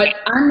 but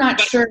I'm not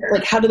sure,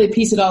 how do they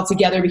piece it all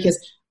together? Because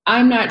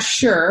I'm not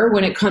sure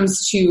when it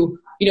comes to,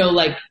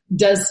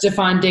 does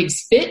Stephon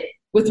Diggs fit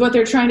with what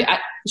they're trying to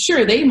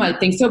sure, they might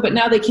think so, but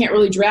now they can't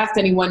really draft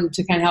anyone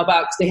to kind of help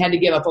out because they had to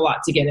give up a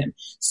lot to get him.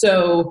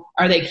 So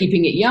are they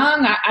keeping it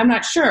young? I'm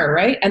not sure,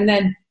 right? And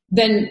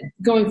then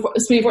going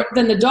forward,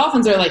 then the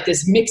Dolphins are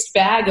this mixed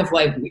bag of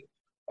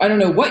I don't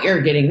know what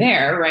you're getting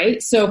there,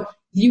 right? So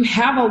you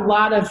have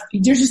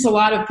there's just a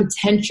lot of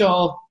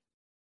potential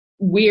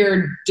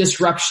weird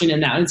disruption in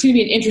that. And it's going to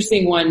be an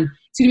interesting one.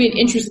 It's going to be an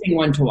interesting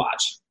one to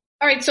watch.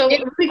 All right, so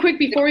really quick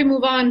before we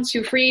move on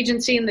to free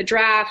agency and the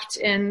draft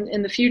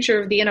and the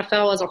future of the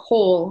NFL as a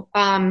whole,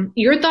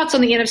 your thoughts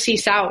on the NFC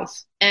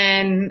South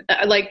and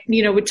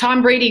with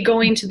Tom Brady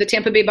going to the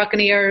Tampa Bay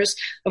Buccaneers,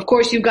 of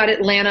course you've got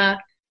Atlanta.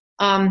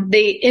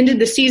 They ended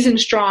the season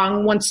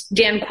strong once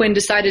Dan Quinn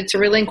decided to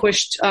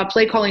relinquish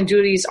play calling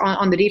duties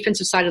on the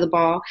defensive side of the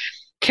ball.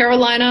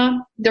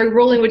 Carolina, they're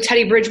rolling with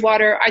Teddy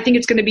Bridgewater. I think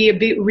it's going to be a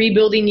big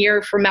rebuilding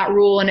year for Matt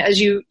Rule. And as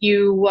you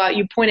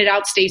pointed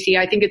out, Stacey,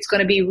 I think it's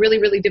going to be really,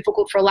 really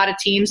difficult for a lot of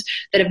teams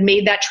that have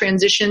made that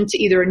transition to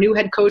either a new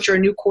head coach or a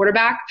new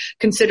quarterback,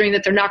 considering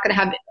that they're not going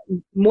to have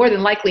more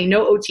than likely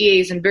no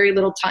OTAs and very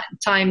little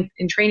time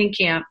in training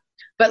camp.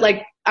 But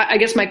I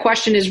guess my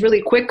question is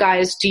really quick,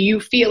 guys. Do you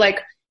feel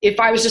like if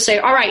I was to say,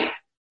 all right,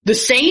 the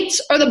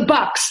Saints or the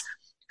Bucks,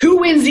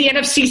 who wins the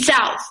NFC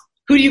South?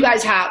 Who do you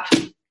guys have?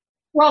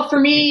 Well, for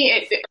me,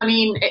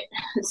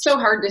 it's so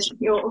hard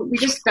to, we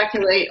just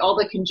speculate all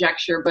the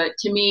conjecture. But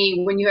to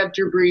me, when you have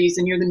Drew Brees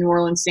and you're the New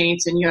Orleans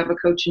Saints and you have a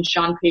coach in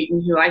Sean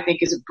Payton, who I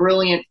think is a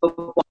brilliant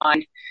football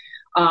mind,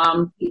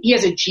 he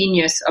has a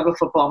genius of a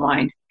football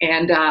mind.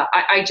 And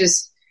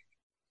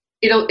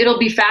it'll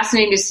be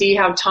fascinating to see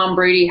how Tom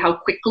Brady, how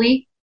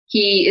quickly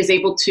he is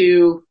able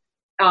to,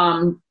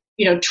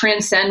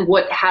 transcend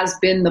what has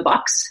been the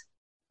Bucks.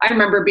 I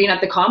remember being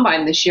at the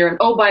Combine this year, and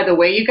oh, by the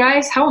way, you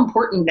guys, how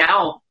important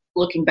now,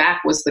 looking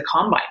back, was the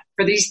Combine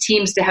for these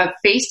teams to have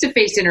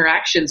face-to-face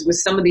interactions with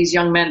some of these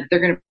young men that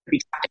they're going to be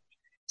drafting.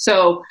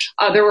 So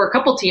there were a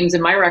couple teams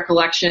in my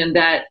recollection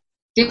that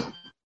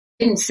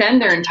didn't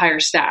send their entire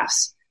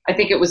staffs. I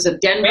think it was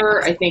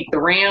Denver. I think the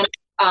Rams.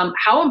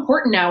 How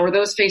important now are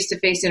those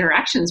face-to-face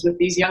interactions with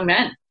these young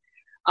men?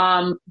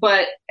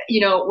 But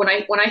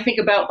when I think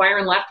about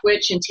Byron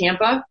Leftwich in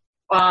Tampa,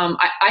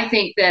 I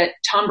think that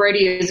Tom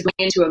Brady is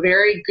going into a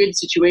very good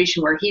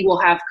situation where he will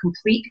have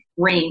complete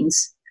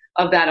reins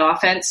of that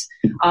offense.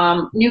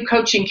 New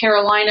coach in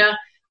Carolina.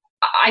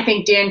 I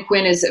think Dan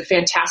Quinn is a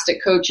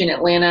fantastic coach in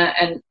Atlanta,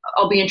 and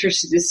I'll be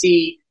interested to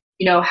see,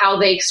 how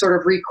they sort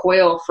of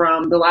recoil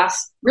from the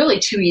last really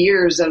 2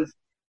 years of,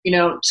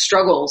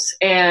 struggles.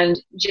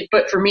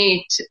 But for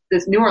me,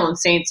 the New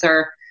Orleans Saints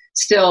are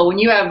still, when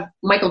you have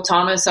Michael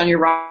Thomas on your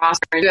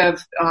roster, you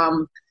have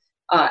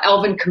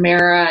Alvin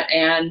Kamara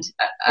and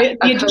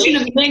the addition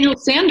of Emmanuel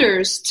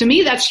Sanders, to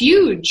me, that's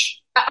huge.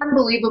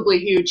 Unbelievably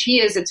huge. He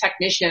is a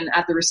technician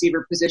at the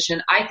receiver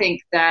position. I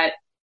think that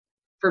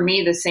for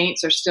me, the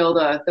Saints are still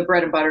the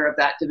bread and butter of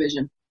that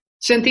division.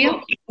 Cynthia?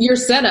 Your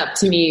setup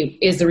to me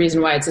is the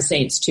reason why it's the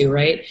Saints too,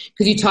 right?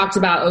 Because you talked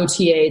about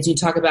OTAs, you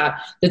talk about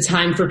the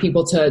time for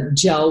people to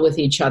gel with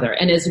each other.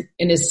 And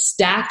as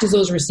stacked as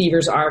those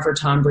receivers are for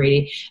Tom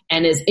Brady,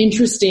 and as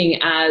interesting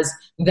as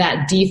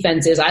that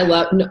defense is,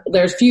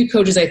 there's few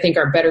coaches I think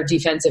are better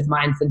defensive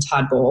minds than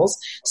Todd Bowles.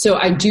 So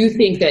I do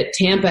think that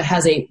Tampa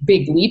has a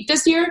big leap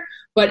this year.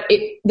 But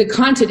the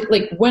content,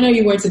 when are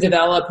you going to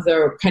develop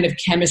the kind of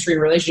chemistry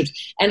and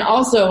relationships? And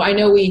also, I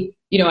know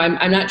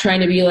I'm not trying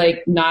to be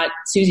not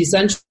Susie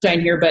Sunshine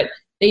here, but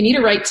they need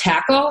a right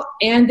tackle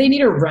and they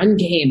need a run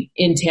game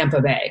in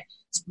Tampa Bay.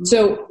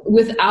 So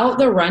without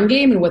the run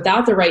game and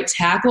without the right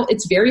tackle,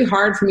 it's very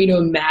hard for me to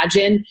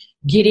imagine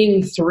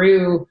getting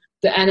through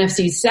the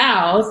NFC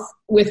South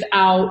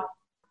without.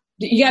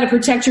 You got to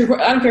protect I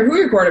don't care who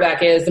your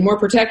quarterback is, the more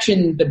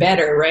protection, the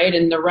better, right?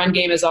 And the run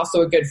game is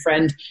also a good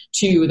friend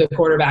to the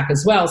quarterback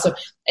as well. So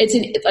I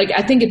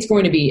think it's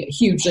going to be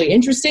hugely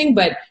interesting,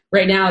 but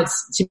right now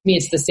to me,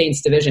 it's the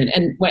Saints division.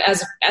 And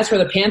as for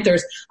the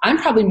Panthers, I'm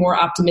probably more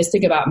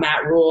optimistic about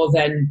Matt Rule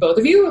than both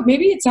of you.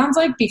 Maybe it sounds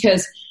like,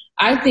 because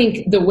I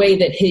think the way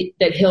that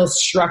he'll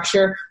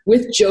structure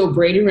with Joe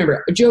Brady,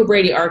 remember, Joe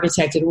Brady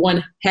architected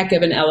one heck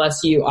of an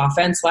LSU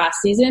offense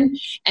last season,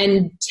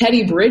 and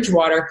Teddy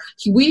Bridgewater,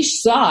 we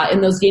saw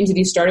in those games that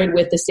he started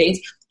with the Saints,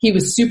 he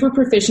was super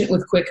proficient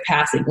with quick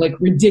passing,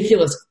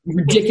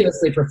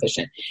 ridiculously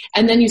proficient.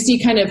 And then you see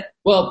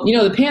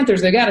the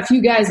Panthers, they got a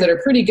few guys that are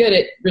pretty good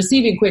at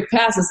receiving quick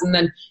passes and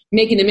then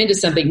making them into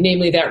something,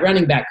 namely that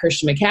running back,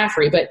 Christian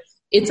McCaffrey. But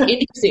it's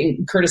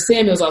interesting. Curtis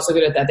Samuel's also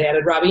good at that. They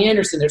added Robbie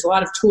Anderson. There's a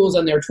lot of tools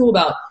on their tool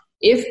belt.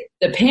 If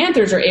the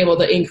Panthers are able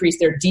to increase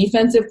their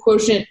defensive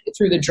quotient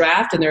through the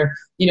draft, and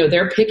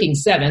they're picking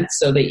 7th,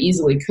 so they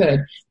easily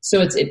could.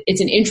 So it's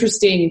an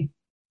interesting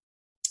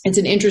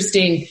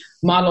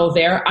model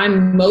there.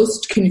 I'm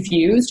most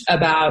confused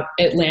about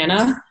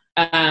Atlanta.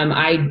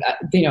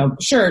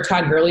 Sure,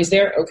 Todd Gurley's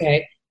there.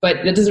 Okay.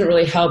 But that doesn't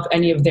really help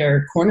any of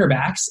their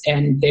cornerbacks,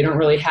 and they don't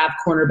really have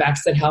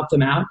cornerbacks that help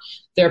them out.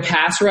 Their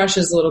pass rush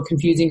is a little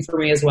confusing for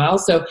me as well.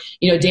 So,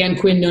 Dan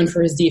Quinn, known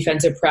for his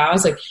defensive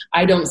prowess,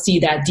 I don't see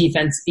that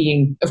defense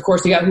being, of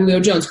course, you got Julio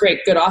Jones.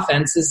 Great. Good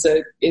offense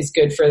is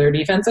good for their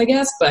defense, I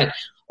guess. But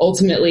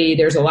ultimately,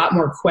 there's a lot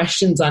more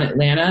questions on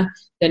Atlanta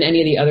than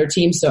any of the other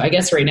teams. So I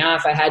guess right now,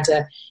 if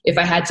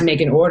I had to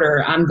make an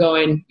order, I'm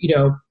going,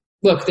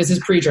 look, this is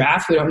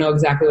pre-draft. We don't know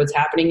exactly what's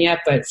happening yet.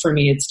 But for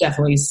me, it's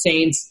definitely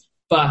Saints,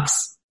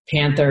 Bucks,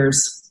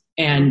 Panthers,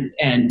 and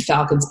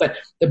Falcons, but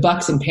the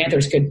Bucks and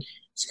Panthers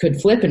could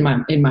flip in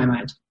my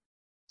mind.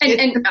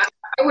 And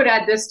I would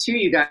add this to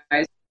you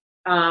guys.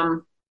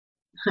 And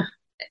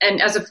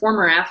as a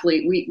former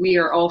athlete, we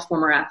are all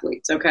former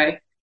athletes. Okay.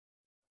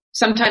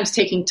 Sometimes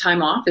taking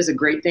time off is a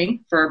great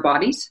thing for our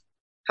bodies.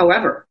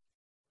 However,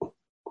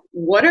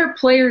 what are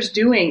players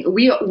doing?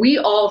 We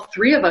all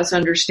three of us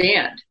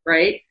understand,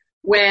 right?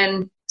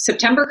 When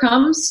September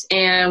comes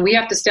and we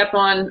have to step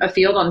on a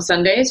field on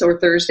Sundays or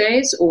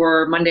Thursdays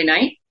or Monday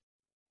night,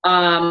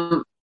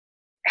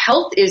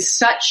 health is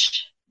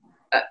such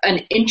an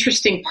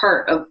interesting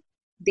part of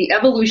the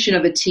evolution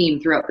of a team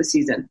throughout the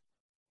season.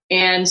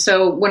 And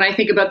so when I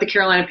think about the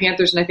Carolina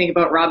Panthers and I think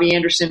about Robbie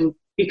Anderson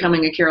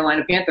becoming a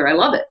Carolina Panther, I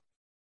love it.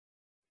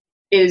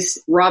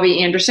 Is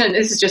Robbie Anderson,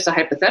 this is just a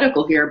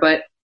hypothetical here,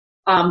 but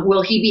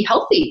will he be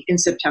healthy in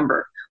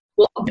September?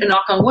 Well,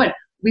 knock on wood,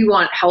 we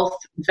want health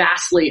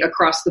vastly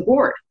across the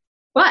board.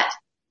 But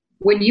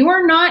when you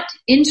are not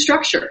in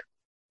structure,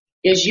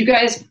 as you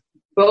guys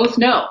both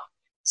know,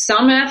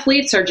 some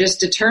athletes are just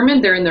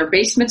determined. They're in their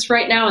basements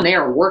right now and they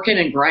are working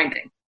and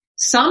grinding.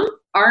 Some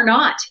are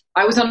not.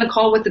 I was on a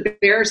call with the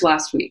Bears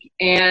last week,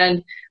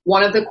 and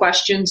one of the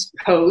questions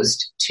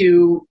posed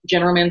to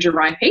General Manager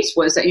Ryan Pace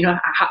was that,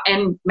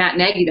 and Matt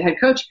Nagy, the head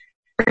coach,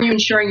 are you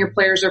ensuring your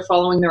players are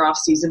following their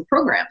off-season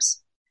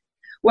programs?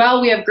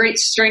 Well, we have great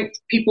strength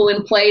people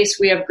in place.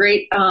 We have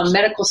great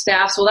medical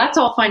staff. So that's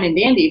all fine and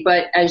dandy.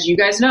 But as you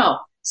guys know,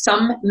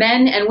 some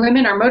men and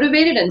women are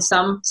motivated and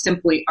some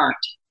simply aren't.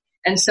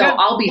 And so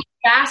I'll be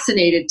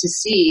fascinated to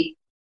see,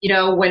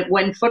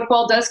 when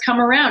football does come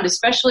around,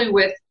 especially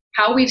with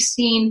how we've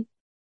seen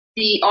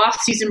the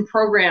off-season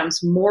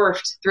programs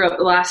morphed throughout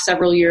the last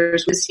several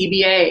years with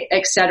CBA,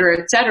 et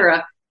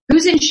cetera,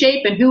 who's in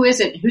shape and who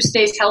isn't, who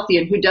stays healthy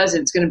and who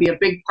doesn't. It's going to be a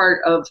big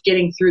part of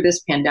getting through this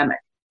pandemic.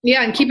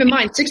 Yeah, and keep in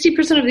mind,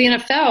 60% of the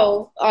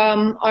NFL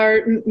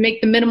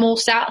make the minimal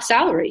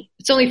salary.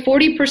 It's only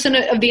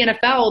 40% of the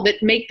NFL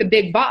that make the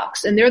big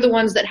bucks, and they're the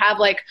ones that have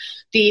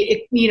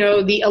the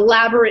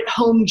elaborate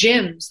home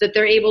gyms that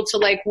they're able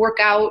to work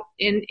out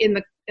in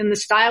the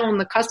style and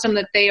the custom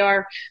that they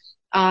are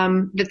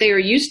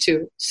used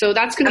to. So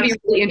that's going to be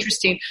really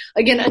interesting.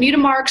 Again, Anita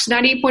Marks,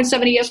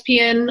 98.7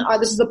 ESPN.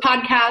 This is the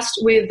podcast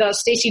with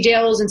Stacey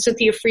Dales and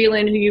Cynthia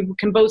Frelund, who you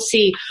can both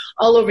see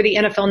all over the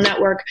NFL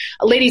Network.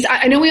 Ladies,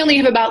 I know we only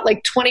have about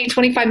 20,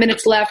 25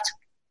 minutes left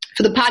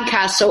for the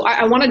podcast, so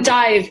I want to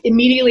dive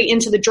immediately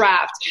into the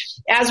draft.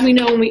 As we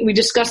know, we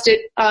discussed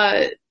it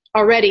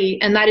already,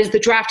 and that is the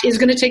draft is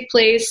going to take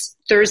place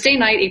Thursday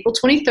night, April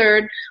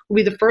 23rd, will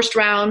be the first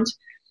round.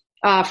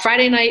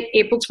 Friday night,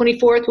 April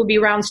 24th, will be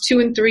rounds 2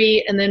 and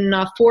 3, and then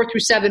 4 through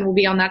 7 will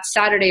be on that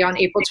Saturday on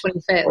April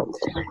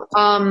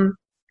 25th.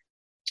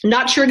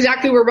 Not sure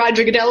exactly where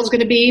Roger Goodell is going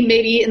to be,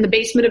 maybe in the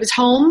basement of his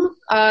home,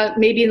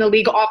 maybe in the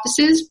league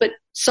offices, but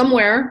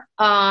somewhere.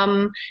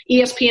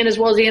 ESPN as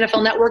well as the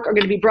NFL Network are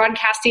going to be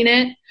broadcasting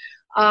it.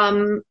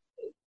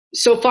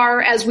 So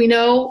far as we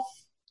know,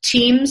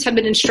 teams have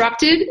been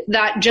instructed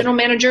that general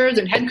managers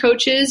and head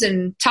coaches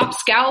and top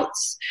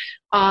scouts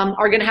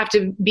are going to have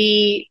to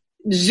be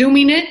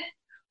Zooming it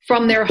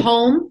from their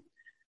home,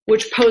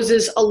 which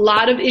poses a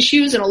lot of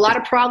issues and a lot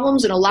of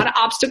problems and a lot of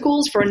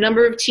obstacles for a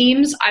number of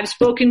teams. I've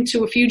spoken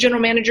to a few general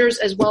managers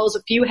as well as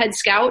a few head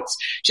scouts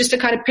just to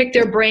kind of pick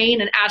their brain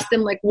and ask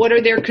them what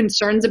are their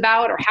concerns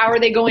about or how are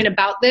they going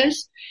about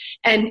this?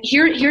 And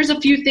here's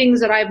a few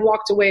things that I've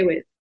walked away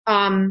with.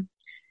 And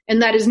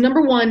that is,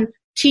 number one,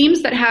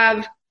 teams that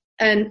have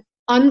an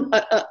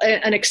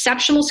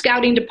exceptional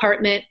scouting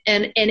department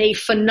and a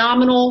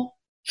phenomenal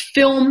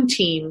film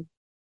team.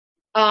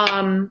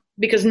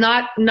 Because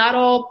not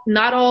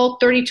all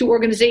 32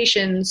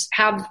 organizations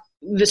have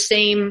the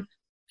same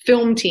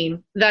film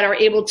team that are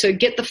able to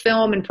get the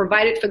film and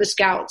provide it for the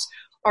scouts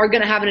are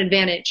going to have an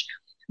advantage.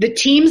 The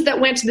teams that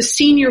went to the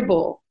Senior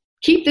Bowl,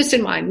 keep this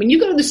in mind. When you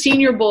go to the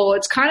Senior Bowl,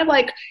 it's kind of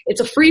it's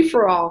a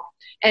free-for-all.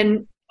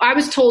 And I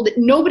was told that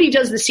nobody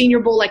does the Senior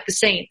Bowl like the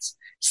Saints.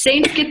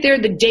 Saints get there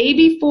the day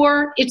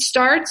before it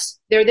starts.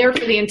 They're there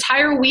for the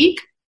entire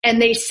week,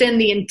 and they send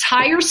the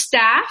entire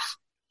staff.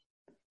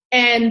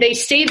 And they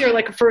stay there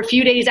for a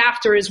few days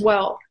after as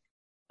well.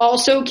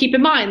 Also, keep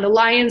in mind, the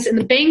Lions and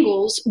the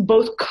Bengals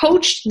both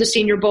coached the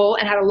Senior Bowl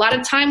and had a lot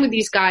of time with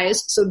these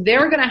guys, so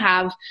they're going to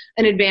have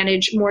an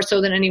advantage more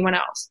so than anyone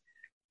else.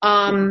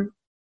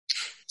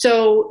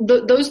 So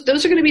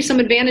those are going to be some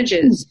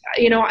advantages.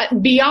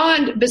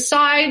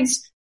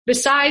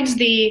 Besides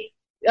the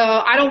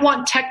I don't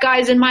want tech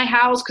guys in my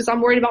house because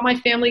I'm worried about my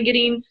family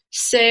getting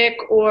sick,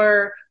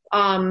 or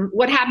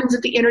what happens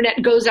if the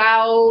internet goes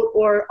out,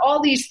 or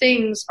all these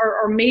things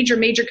are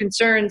major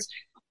concerns.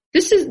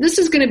 This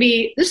is going to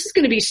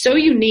be so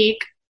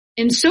unique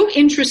and so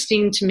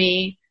interesting to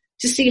me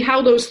to see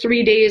how those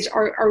 3 days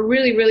are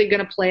really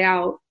going to play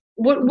out.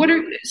 What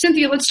are,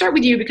 Cynthia, let's start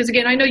with you, because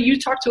again, I know you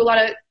talk to a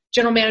lot of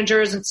general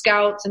managers and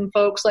scouts and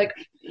folks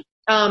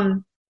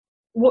on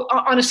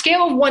a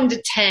scale of 1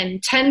 to 10,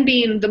 10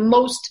 being the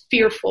most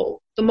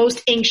fearful, the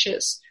most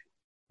anxious.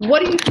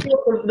 What do you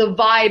feel the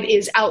vibe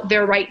is out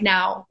there right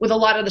now with a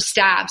lot of the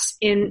staffs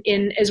in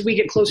as we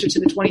get closer to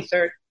the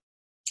 23rd?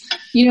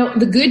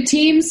 The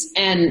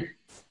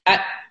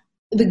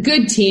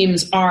good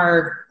teams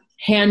are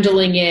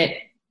handling it,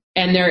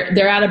 and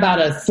they're at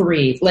about a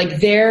 3.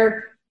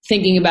 They're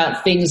thinking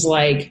about things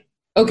like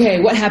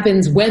okay, what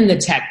happens when the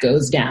tech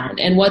goes down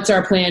and what's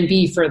our plan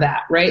B for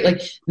that, right?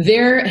 Like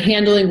they're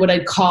handling what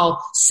I'd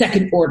call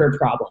second order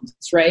problems,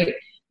 right?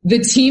 The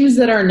teams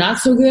that are not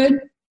so good,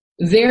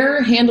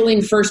 they're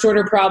handling first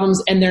order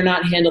problems and they're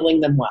not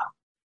handling them well.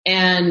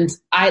 And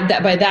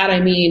by that I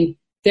mean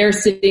they're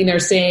sitting there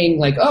saying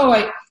like,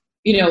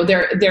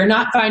 they're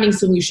not finding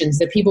solutions.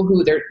 The people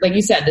who they're, like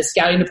you said, the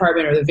scouting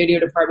department or the video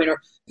department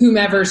or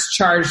whomever's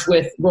charged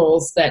with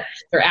roles that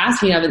they're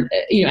asking of,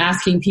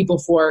 asking people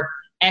for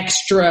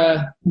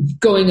extra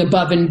going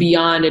above and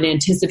beyond and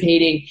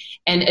anticipating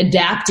and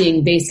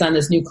adapting based on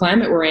this new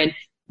climate we're in.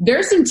 There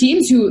are some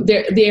teams who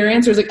their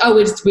answer is like,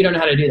 we don't know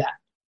how to do that.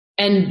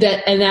 And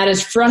that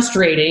is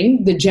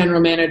frustrating the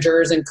general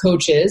managers and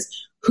coaches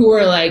who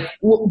are like,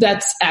 well,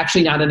 that's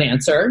actually not an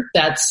answer.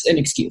 That's an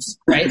excuse,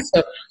 right?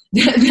 So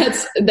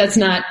that's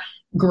not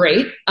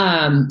great.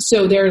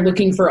 So they're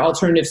looking for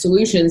alternative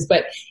solutions.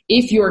 But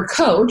if your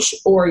coach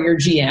or your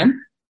GM,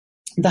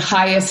 the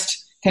highest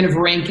kind of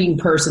ranking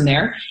person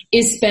there,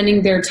 is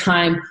spending their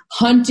time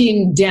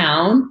hunting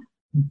down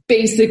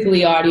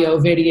basically audio,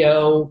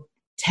 video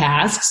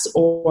tasks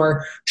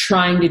or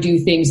trying to do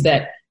things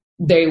that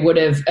they would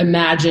have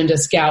imagined a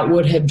scout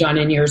would have done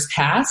in years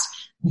past,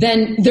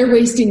 then they're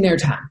wasting their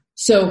time.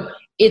 So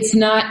it's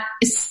not,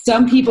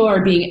 some people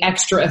are being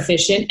extra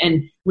efficient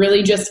and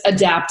really just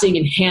adapting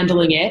and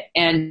handling it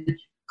and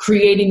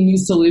creating new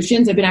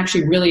solutions. I've been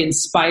actually really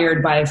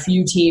inspired by a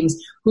few teams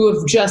who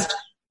have just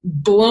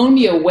blown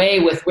me away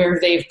with where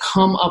they've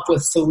come up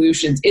with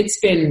solutions. It's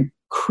been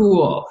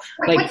cool.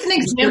 What's an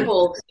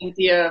example,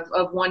 Cynthia,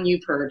 of one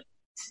you've heard?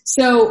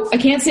 So I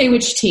can't say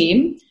which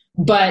team,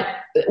 but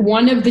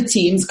one of the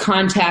teams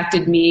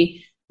contacted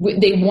me.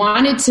 They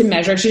wanted to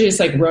measure, I should just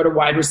wrote a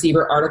wide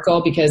receiver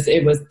article because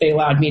they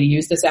allowed me to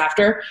use this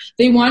after.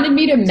 They wanted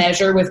me to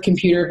measure with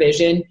computer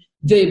vision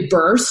the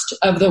burst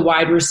of the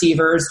wide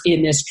receivers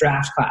in this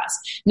draft class.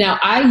 Now,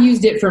 I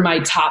used it for my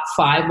top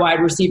 5 wide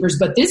receivers,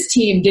 but this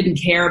team didn't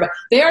care. But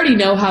they already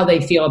know how they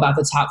feel about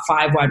the top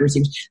 5 wide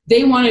receivers.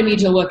 They wanted me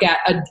to look at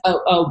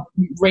a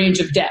range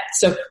of depth.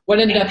 So what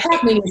ended up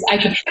happening is I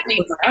could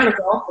with my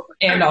article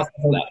and also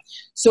pull that.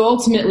 So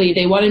ultimately,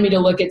 they wanted me to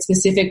look at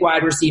specific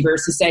wide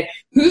receivers to say,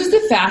 who's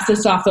the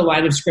fastest off the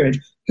line of scrimmage?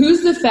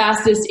 Who's the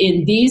fastest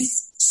in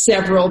these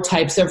several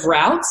types of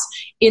routes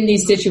in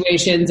these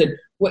situations? And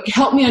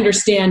help me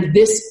understand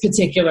this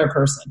particular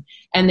person.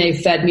 And they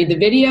fed me the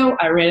video.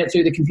 I ran it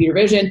through the computer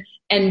vision,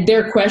 and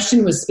their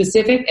question was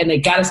specific, and they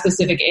got a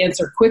specific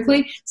answer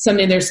quickly.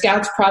 Something their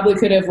scouts probably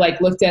could have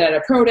looked at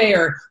a pro day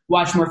or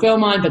watched more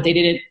film on, but they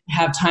didn't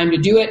have time to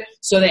do it.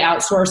 So they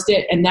outsourced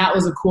it. And that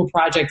was a cool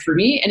project for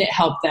me, and it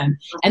helped them.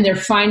 And they're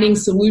finding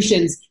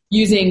solutions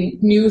using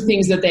new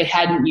things that they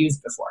hadn't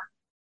used before.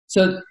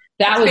 So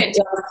that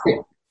was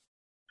cool.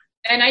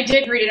 And I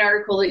did read an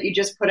article that you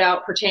just put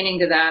out pertaining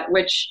to that,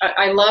 which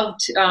I loved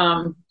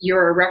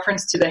your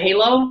reference to the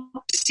halo,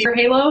 your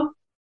halo.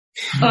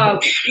 How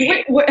do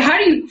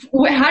you,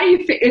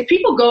 if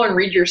people go and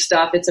read your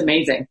stuff, it's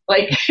amazing.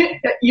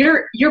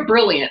 You're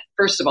brilliant,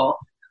 first of all.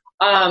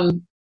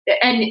 And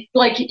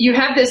you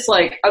have this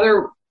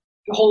other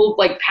whole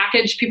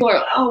package. People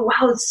are, oh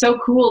wow, it's so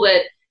cool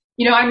that,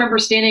 I remember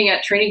standing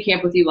at training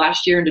camp with you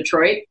last year in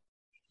Detroit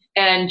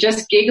and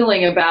just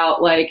giggling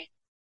about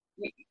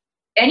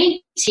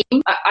any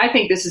team, I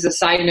think this is a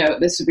side note,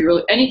 this would be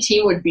really, any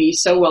team would be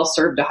so well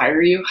served to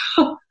hire you.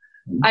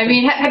 I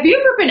mean, have you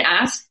ever been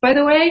asked, by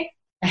the way?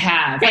 I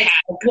have.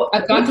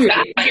 I've gone through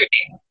it.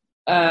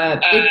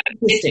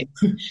 It's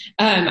interesting.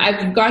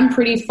 I've gone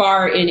pretty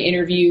far in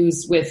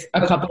interviews with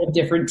a couple of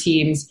different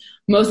teams.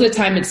 Most of the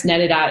time it's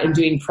netted out in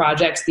doing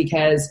projects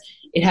because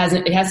it has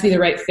to be the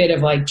right fit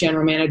of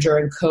general manager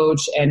and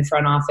coach and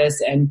front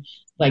office and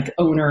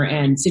owner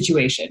and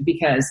situation,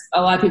 because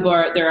a lot of people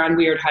they're on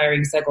weird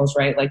hiring cycles,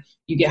 right?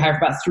 You get hired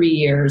for about 3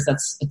 years.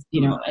 That's, if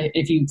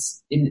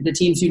in the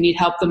teams who need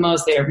help the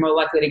most, they are more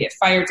likely to get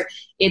fired.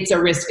 It's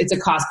a risk. It's a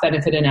cost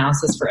benefit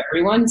analysis for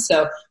everyone.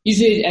 So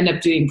usually you end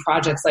up doing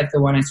projects like the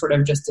one I sort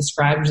of just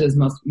described, which is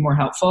more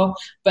helpful.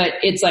 But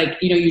it's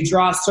you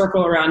draw a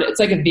circle around it. It's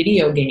like a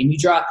video game. You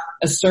draw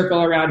a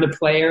circle around a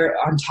player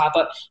on top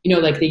of,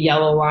 the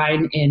yellow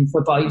line in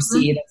football you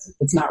see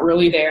that's not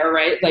really there,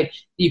 right?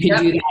 You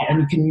can do that, and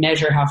you can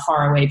measure how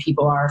far away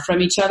people are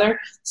from each other.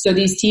 So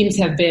these teams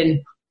have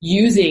been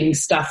using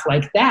stuff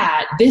like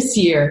that this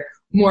year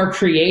more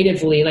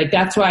creatively.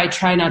 That's why I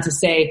try not to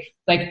say,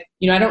 I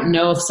don't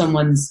know if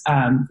someone's,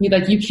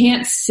 you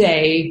can't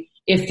say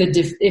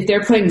if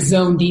they're playing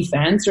zone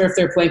defense or if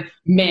they're playing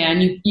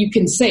man, you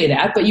can say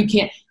that, but you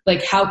can't,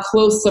 how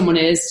close someone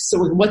is.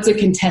 So what's a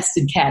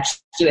contested catch?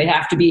 Do they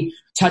have to be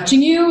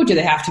touching you? Do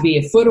they have to be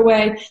a foot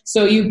away?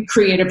 So you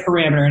create a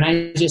parameter, and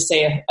I just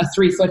say a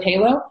 3-foot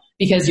halo,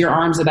 because your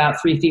arm's about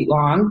 3 feet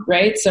long,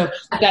 right? So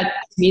that,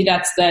 to me,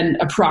 that's then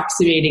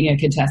approximating a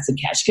contested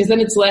catch, because then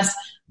it's less,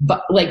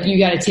 but like you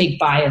got to take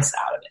bias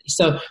out of it.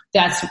 So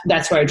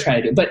that's what I try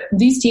to do. But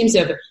these teams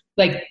have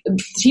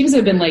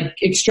been like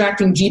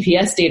extracting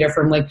GPS data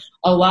from like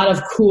a lot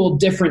of cool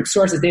different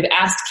sources. They've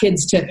asked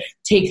kids to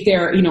take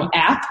their, an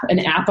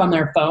app on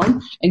their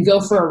phone and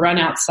go for a run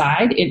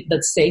outside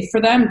that's safe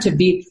for them to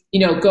be,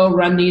 go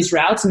run these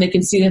routes, and they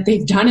can see that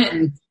they've done it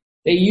and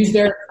they use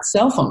their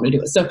cell phone to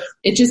do it. So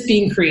it's just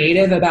being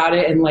creative about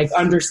it and like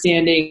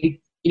understanding,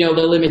 the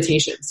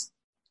limitations.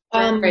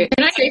 Can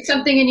I say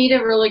something, Anita,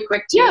 really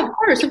quick too? Yeah, of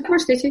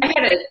course, Stacey. I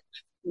had a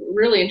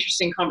really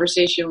interesting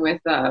conversation with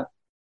a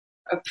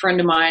friend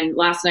of mine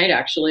last night,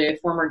 actually, a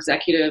former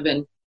executive.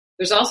 And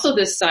there's also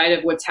this side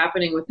of what's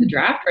happening with the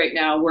draft right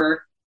now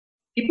where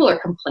people are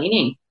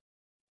complaining.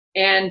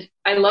 And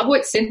I love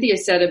what Cynthia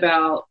said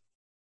about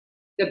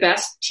the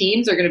best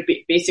teams are going to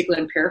be, basically,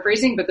 I'm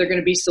paraphrasing, but they're going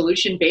to be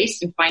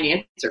solution-based and find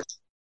answers.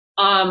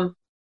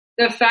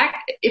 The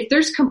fact, if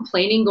there's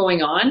complaining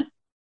going on,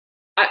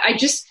 I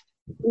just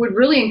would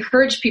really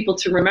encourage people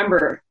to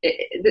remember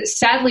that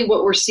sadly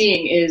what we're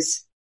seeing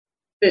is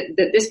that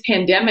this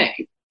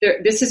pandemic,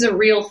 this is a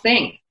real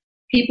thing.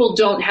 People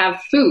don't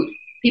have food.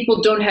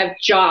 People don't have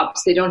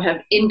jobs. They don't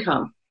have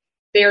income.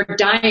 They are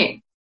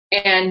dying.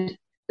 And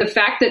the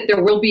fact that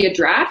there will be a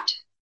draft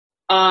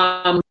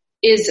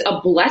is a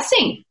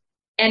blessing.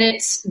 And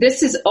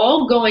this is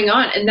all going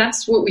on. And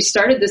that's what we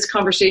started this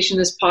conversation,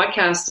 this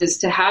podcast, is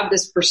to have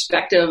this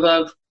perspective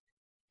of,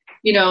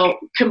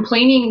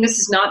 complaining. This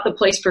is not the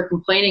place for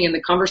complaining. And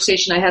the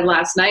conversation I had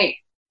last night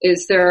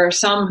is there are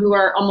some who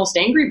are almost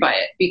angry by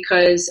it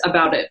because,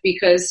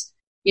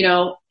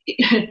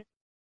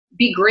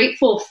 be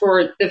grateful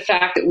for the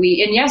fact that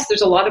and yes,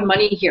 there's a lot of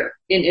money here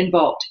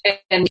involved.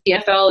 And the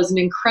NFL is an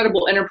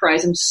incredible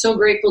enterprise. I'm so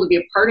grateful to be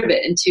a part of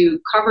it and to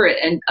cover it.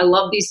 And I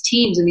love these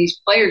teams and these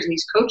players and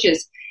these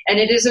coaches. And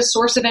it is a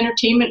source of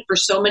entertainment for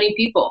so many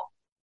people.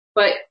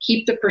 But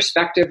keep the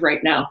perspective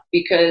right now,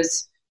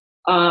 because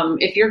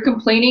if you're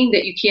complaining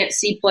that you can't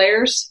see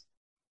players,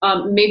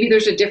 maybe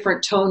there's a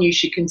different tone you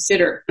should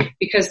consider,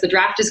 because the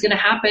draft is going to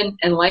happen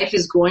and life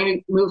is going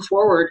to move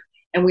forward,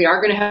 and we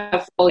are going to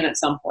have falling at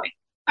some point.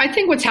 I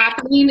think what's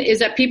happening is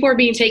that people are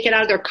being taken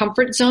out of their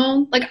comfort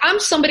zone. Like I'm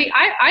somebody,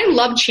 I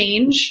love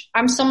change.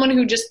 I'm someone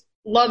who just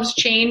loves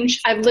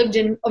change. I've lived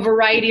in a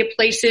variety of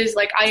places.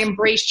 Like I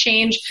embrace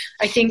change.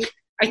 I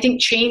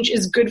think change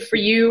is good for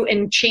you,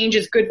 and change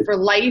is good for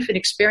life and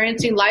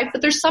experiencing life.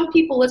 But there's some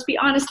people, let's be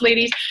honest,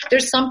 ladies,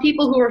 there's some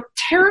people who are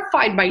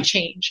terrified by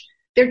change.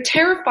 They're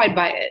terrified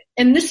by it.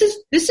 And this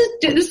is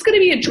going to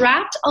be a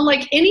draft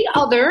unlike any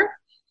other.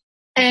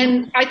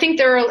 And I think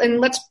and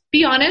let's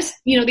be honest,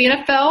 the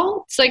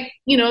NFL, it's like,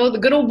 the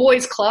good old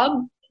boys club.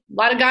 A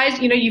lot of guys,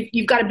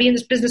 you've got to be in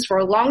this business for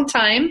a long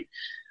time.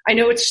 I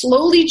know it's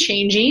slowly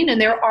changing, and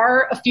there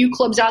are a few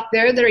clubs out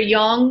there that are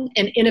young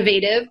and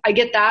innovative. I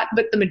get that,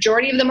 but the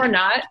majority of them are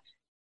not.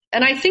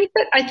 And I think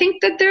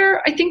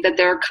that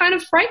they're kind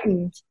of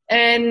frightened.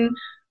 And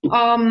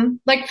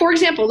like, for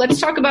example, let's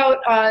talk about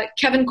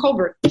Kevin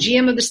Colbert,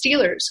 GM of the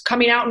Steelers,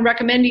 coming out and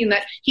recommending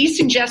that he's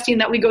suggesting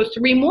that we go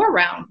 3 more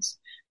rounds.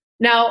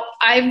 Now,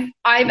 I've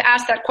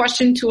asked that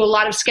question to a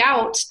lot of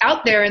scouts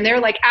out there, and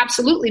they're like,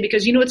 absolutely,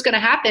 because you know what's going to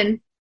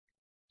happen?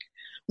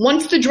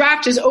 Once the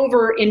draft is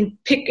over in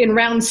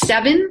round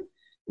 7,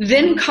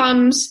 then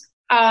comes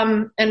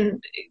and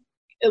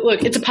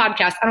look, it's a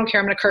podcast. I don't care.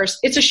 I'm going to curse.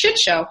 It's a shit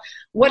show.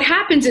 What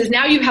happens is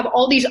now you have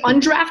all these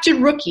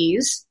undrafted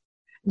rookies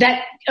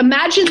that,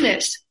 imagine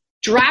this,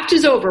 draft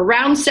is over,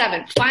 round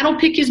 7, final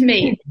pick is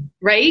made,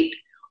 right?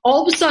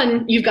 All of a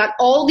sudden, you've got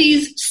all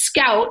these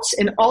scouts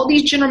and all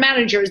these general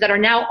managers that are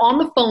now on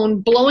the phone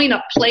blowing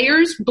up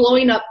players,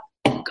 blowing up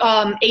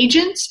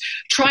agents,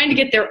 trying to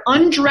get their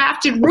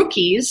undrafted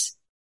rookies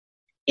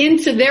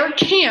into their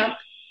camp,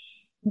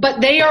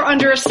 but they are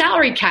under a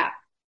salary cap.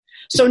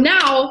 So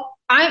now,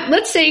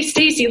 let's say,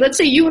 Stacey,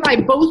 you and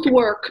I both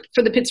work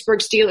for the Pittsburgh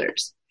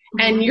Steelers,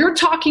 and you're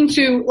talking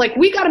to, like,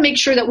 we got to make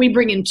sure that we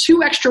bring in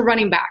 2 extra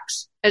running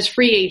backs as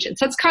free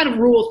agents. That's kind of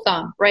rule of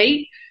thumb,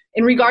 right?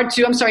 In regard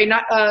to,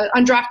 not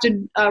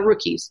undrafted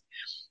rookies.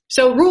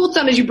 So rule of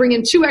thumb is you bring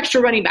in 2 extra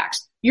running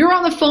backs. You're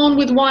on the phone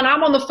with one.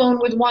 I'm on the phone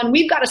with one.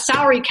 We've got a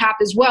salary cap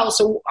as well.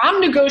 So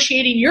I'm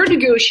negotiating. You're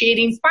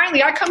negotiating.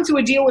 Finally, I come to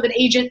a deal with an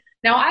agent.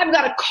 Now I've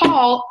got to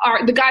call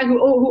the guy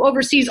who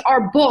oversees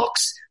our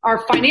books,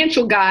 our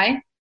financial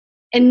guy,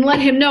 and let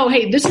him know,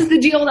 hey, this is the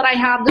deal that I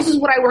have. This is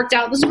what I worked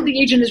out. This is what the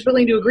agent is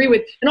willing to agree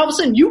with. And all of a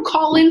sudden, you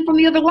call in from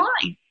the other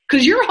line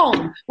because you're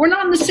home. We're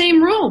not in the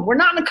same room. We're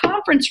not in a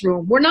conference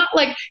room. We're not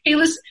like, hey,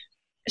 listen.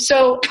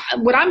 So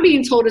what I'm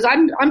being told is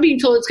I'm being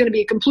told it's going to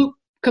be a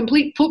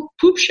complete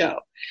poop show.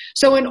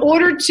 So in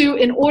order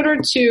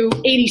to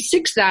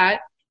 86 that,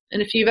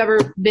 and if you've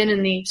ever been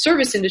in the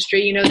service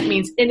industry, you know that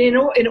means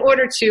in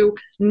order to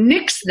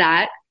nix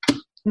that,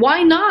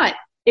 why not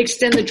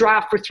extend the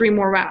draft for 3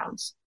 more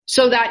rounds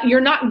so that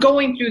you're not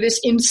going through this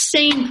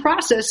insane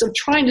process of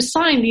trying to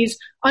sign these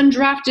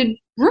undrafted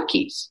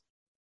rookies?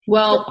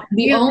 Well,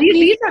 these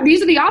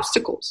are the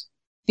obstacles.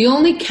 The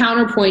only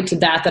counterpoint to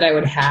that I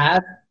would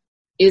have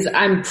is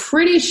I'm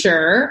pretty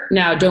sure,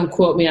 now don't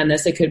quote me on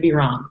this, I could be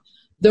wrong.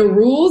 The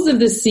rules of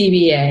the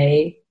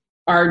CBA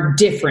are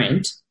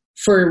different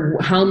for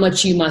how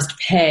much you must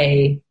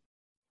pay.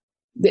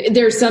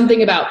 There's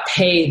something about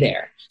pay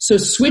there. So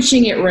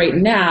switching it right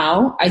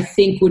now, I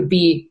think would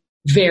be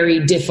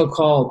very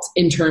difficult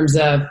in terms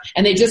of,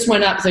 and they just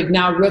went up, like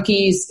now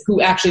rookies who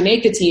actually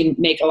make the team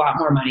make a lot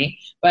more money.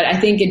 But I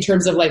think in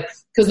terms of like,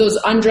 because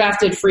those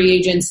undrafted free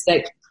agents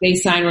that they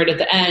sign right at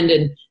the end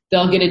and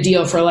they'll get a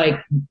deal for like,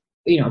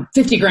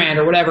 $50,000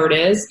 or whatever it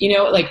is,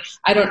 like,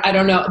 I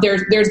don't know.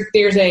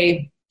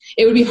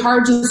 It would be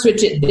hard to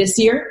switch it this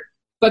year,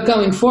 but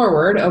going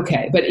forward,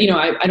 okay. But,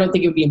 I don't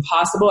think it would be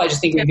impossible. I just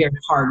think it would be very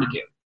hard to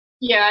do.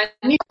 Yeah,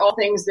 and these are all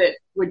things that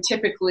would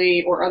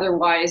typically or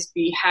otherwise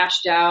be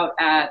hashed out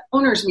at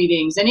owners'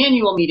 meetings and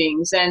annual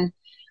meetings and,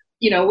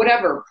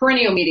 whatever,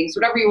 perennial meetings,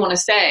 whatever you want to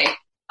say.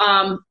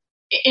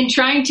 In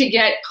trying to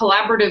get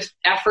collaborative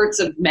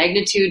efforts of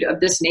magnitude of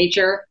this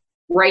nature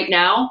right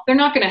now, they're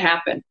not going to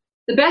happen.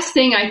 The best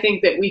thing I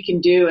think that we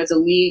can do as a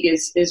league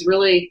is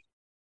really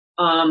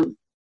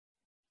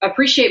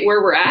appreciate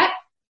where we're at,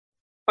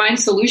 find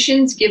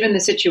solutions given the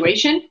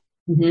situation,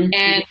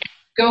 and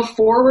go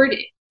forward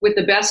with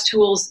the best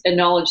tools and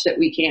knowledge that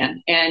we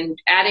can. And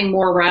adding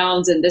more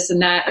rounds and this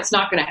and that, it's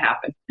not going to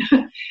happen.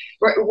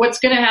 What's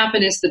going to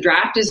happen is the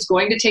draft is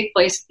going to take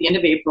place at the end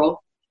of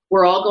April.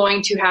 We're all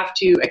going to have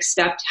to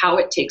accept how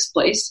it takes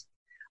place.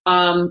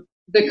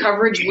 The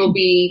coverage will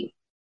be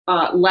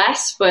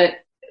less, but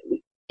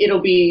it'll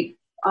be,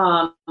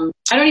 I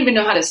don't even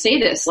know how to say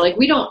this. Like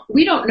we don't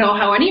know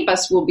how any of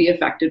us will be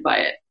affected by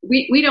it.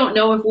 We don't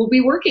know if we'll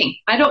be working.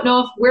 I don't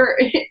know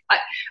if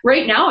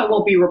right now I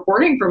won't be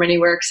reporting from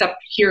anywhere except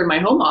here in my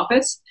home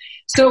office.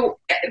 So,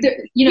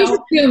 We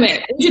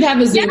should have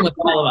a Zoom with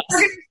all of us. We're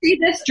going to see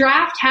this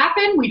draft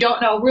happen. We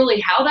don't know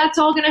really how that's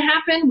all going to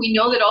happen. We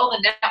know that all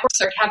the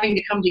networks are having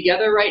to come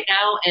together right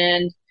now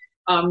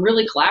and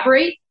really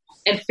collaborate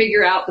and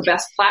figure out the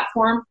best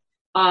platform.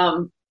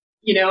 And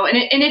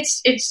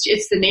it's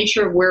the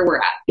nature of where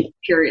we're at,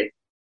 period.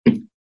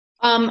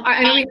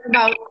 I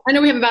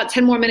know we have about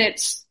 10 more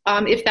minutes,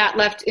 if that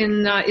left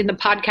in the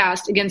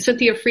podcast. Again,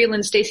 Cynthia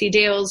Frelund, Stacey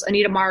Dales,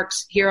 Anita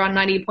Marks here on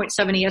 98.7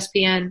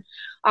 ESPN.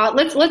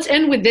 Let's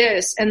end with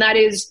this, and that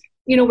is,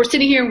 we're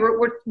sitting here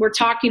and we're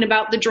talking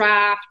about the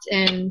draft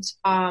and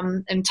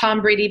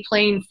Tom Brady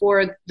playing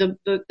for the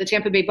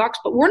Tampa Bay Bucks,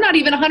 but we're not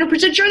even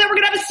 100% sure that we're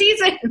going to have a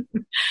season.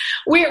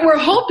 We're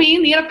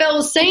hoping. The NFL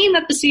is saying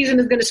that the season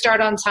is going to start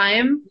on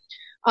time.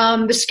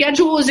 The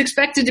schedule is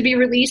expected to be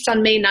released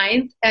on May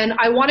 9th, and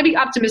I want to be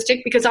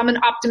optimistic because I'm an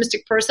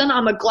optimistic person.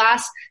 I'm a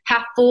glass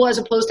half full as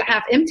opposed to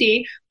half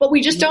empty, but we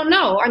just don't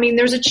know. I mean,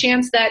 there's a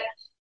chance that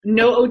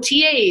no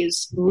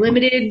OTAs,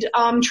 limited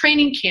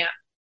training camp,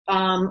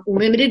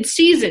 limited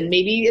season.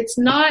 Maybe it's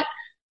not,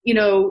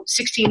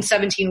 16,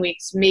 17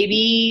 weeks.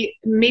 Maybe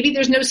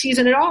there's no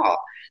season at all.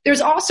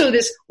 There's also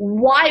this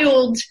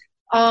wild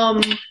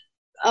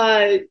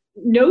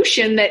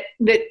notion that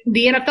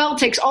the NFL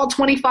takes all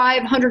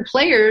 2,500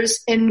 players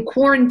and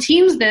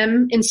quarantines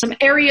them in some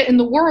area in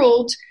the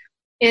world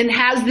and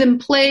has them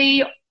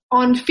play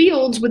on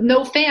fields with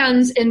no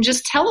fans and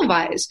just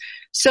televise.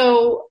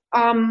 So,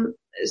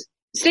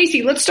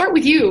 Stacey, let's start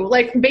with you.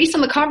 Like, based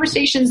on the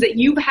conversations that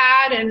you've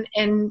had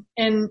and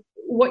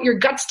what your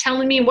gut's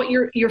telling me and what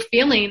you're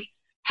feeling,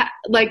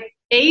 do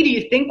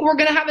you think we're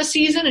going to have a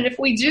season? And if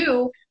we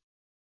do,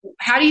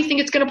 how do you think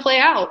it's going to play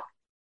out?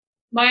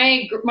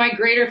 My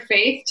greater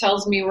faith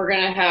tells me we're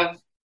going to have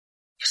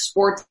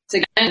sports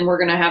again and we're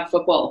going to have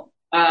football.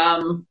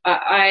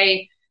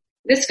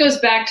 This goes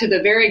back to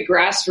the very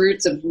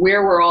grassroots of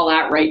where we're all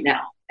at right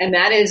now. And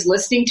that is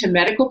listening to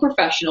medical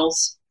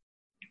professionals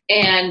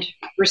and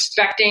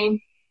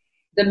respecting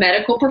the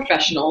medical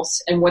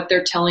professionals and what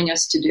they're telling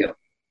us to do.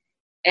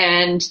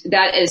 And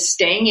that is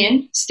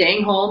staying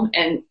home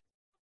and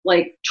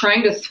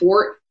trying to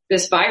thwart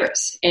this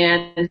virus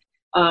and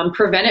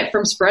prevent it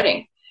from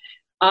spreading.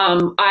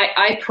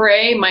 I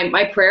pray,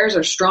 my prayers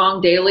are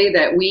strong daily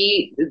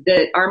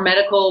that our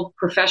medical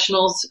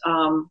professionals,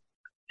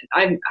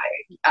 I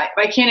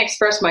can't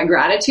express my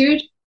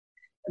gratitude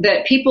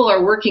that people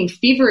are working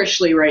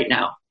feverishly right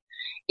now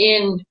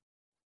in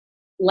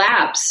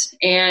labs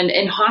and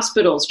in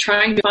hospitals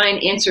trying to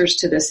find answers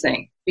to this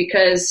thing,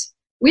 because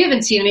we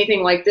haven't seen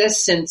anything like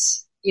this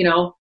since,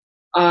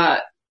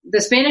 the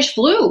Spanish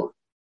flu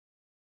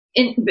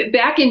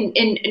back in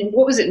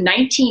what was it,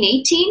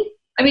 1918?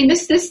 I mean,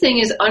 this thing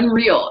is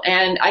unreal.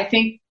 And I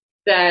think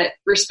that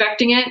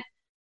respecting it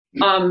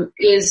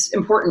is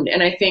important.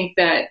 And I think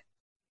that,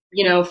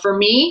 for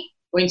me,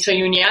 when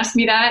you ask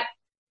me that,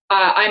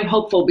 I'm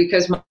hopeful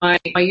because my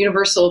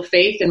universal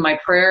faith and my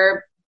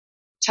prayer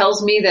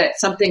tells me that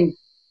something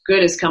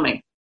good is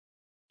coming.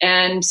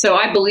 And so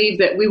I believe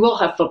that we will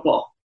have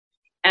football.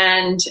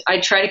 And I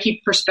try to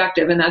keep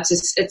perspective, and it's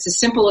as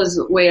simple as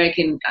the way I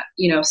can,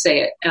 say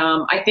it.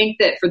 I think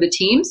that for the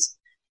teams,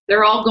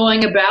 they're all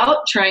going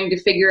about trying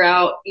to figure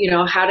out,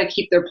 how to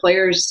keep their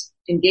players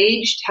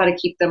engaged, how to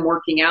keep them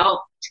working out,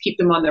 to keep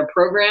them on their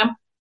program.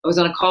 I was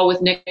on a call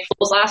with Nick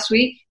Foles last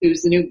week,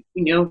 who's the new,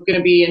 going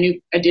to be a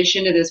new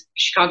addition to the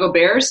Chicago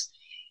Bears.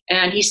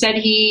 And he said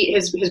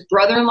his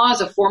brother-in-law is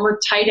a former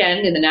tight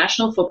end in the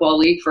National Football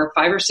League for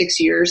 5 or 6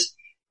 years.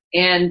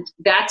 And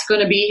that's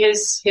going to be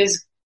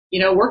his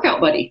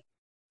workout buddy.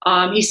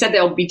 He said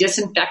they'll be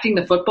disinfecting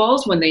the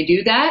footballs when they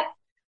do that,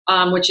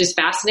 which is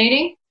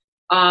fascinating.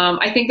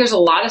 I think there's a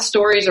lot of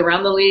stories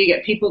around the league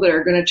at people that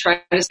are going to try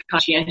to be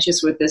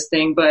conscientious with this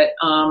thing, but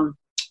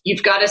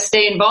you've got to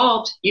stay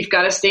involved. You've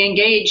got to stay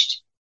engaged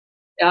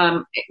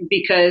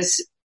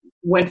because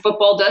when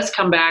football does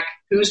come back,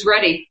 who's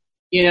ready?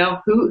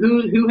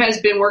 Who has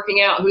been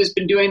working out? Who's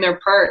been doing their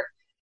part?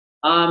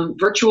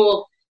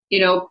 Virtual,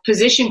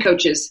 position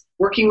coaches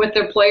working with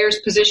their players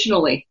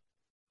positionally,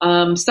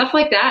 stuff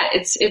like that.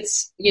 It's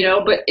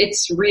but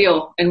it's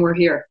real, and we're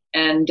here.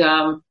 And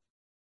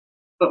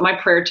but my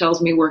prayer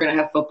tells me we're going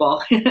to have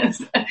football.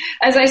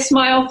 As I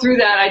smile through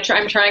that,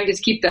 I'm trying to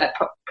keep that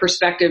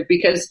perspective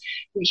because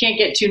we can't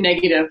get too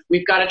negative.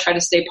 We've got to try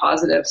to stay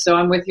positive. So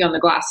I'm with you on the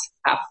glass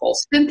half full.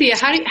 Cynthia,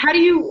 how do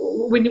you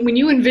when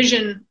you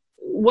envision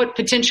what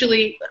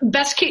potentially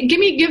best case, give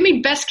me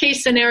best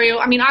case scenario.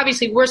 I mean,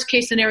 obviously worst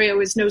case scenario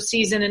is no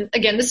season. And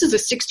again, this is a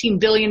 $16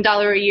 billion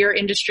a year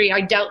industry.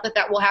 I doubt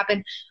that will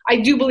happen. I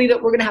do believe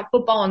that we're going to have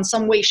football in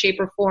some way, shape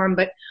or form,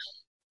 but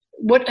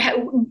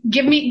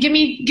give me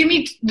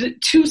the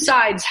two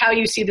sides, how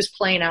you see this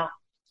playing out.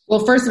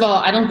 Well, first of all,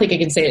 I don't think I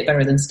can say it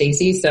better than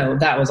Stacey. So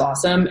that was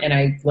awesome. And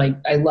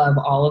I love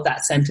all of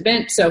that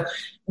sentiment. So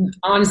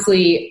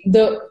honestly,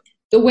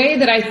 the way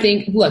that I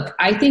think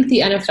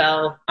the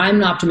NFL, I'm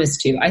an optimist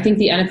too. I think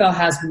the NFL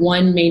has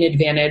one main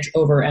advantage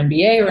over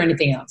NBA or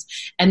anything else.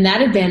 And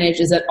that advantage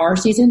is that our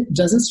season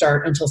doesn't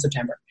start until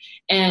September.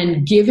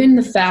 And given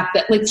the fact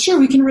that sure,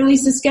 we can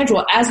release the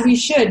schedule as we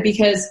should,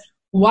 because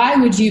why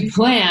would you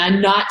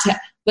plan not to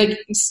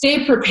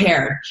stay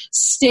prepared,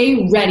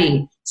 stay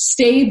ready,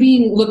 stay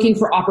looking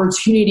for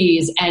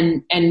opportunities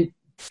and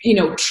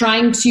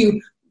trying to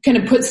kind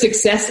of put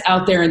success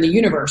out there in the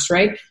universe,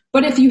 right?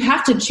 But if you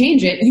have to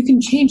change it, you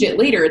can change it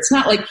later. It's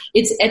not like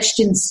it's etched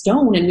in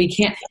stone and we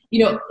can't,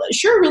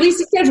 sure, release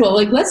the schedule.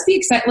 Let's be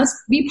excited. Let's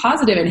be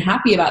positive and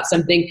happy about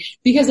something,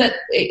 because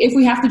if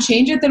we have to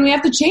change it, then we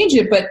have to change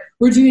it. But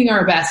we're doing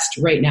our best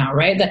right now,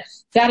 right?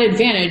 That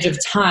advantage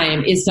of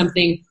time is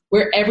something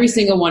where every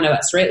single one of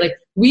us, right?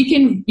 You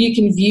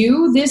can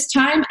view this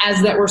time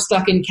as that we're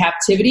stuck in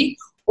captivity,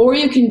 or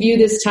you can view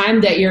this time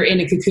that you're in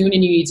a cocoon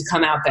and you need to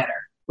come out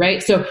better,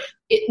 right? So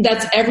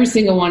that's every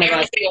single one of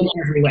us in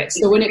every way.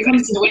 So when it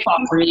comes to football,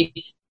 for me,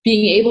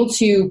 being able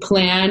to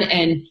plan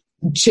and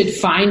should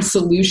find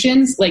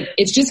solutions,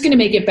 it's just going to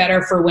make it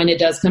better for when it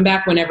does come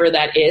back, whenever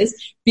that is,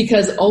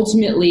 because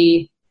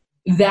ultimately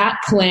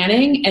that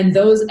planning and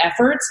those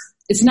efforts,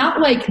 it's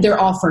not like they're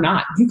all for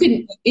naught.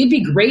 It'd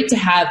be great to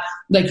have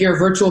your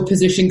virtual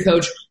position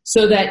coach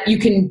so that you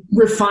can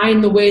refine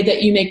the way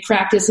that you make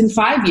practice in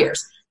 5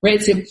 years. Right?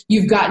 So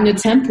you've gotten a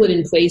template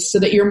in place so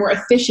that you're more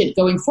efficient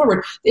going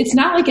forward. It's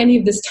not like any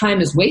of this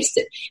time is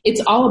wasted. It's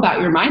all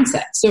about your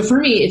mindset. So for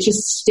me, it's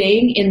just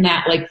staying in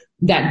that,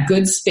 that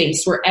good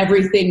space where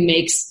everything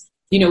makes,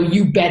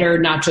 you better,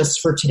 not just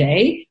for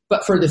today,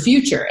 but for the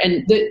future.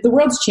 And the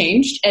world's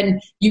changed,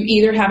 and you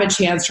either have a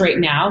chance right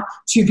now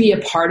to be a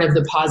part of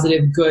the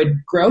positive,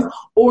 good growth,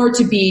 or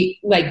to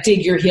be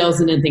dig your heels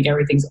in and think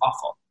everything's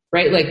awful,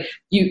 right?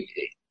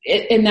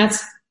 And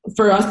that's,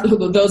 for us,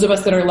 those of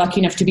us that are lucky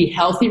enough to be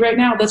healthy right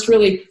now, it's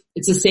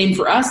the same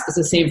for us. It's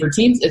the same for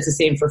teams. It's the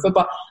same for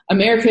football.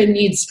 America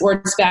needs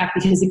sports back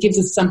because it gives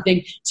us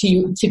something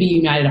to be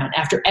united on.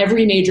 After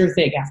every major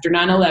thing, after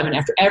 9/11,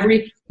 after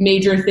every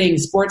major thing,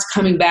 sports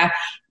coming back,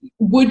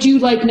 would you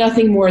like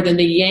nothing more than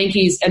the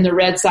Yankees and the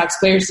Red Sox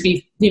players to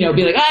be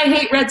like, I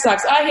hate Red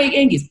Sox, I hate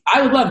Yankees.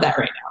 I would love that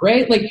right now,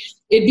 right?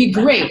 It'd be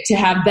great to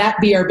have that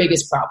be our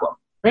biggest problem,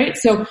 right?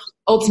 So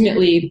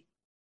ultimately,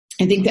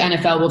 I think the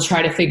NFL will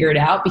try to figure it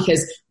out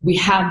because we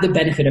have the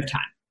benefit of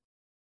time.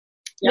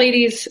 Yep.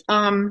 Ladies,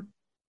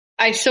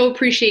 I so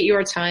appreciate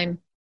your time,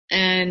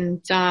 and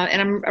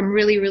I'm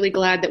really, really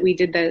glad that we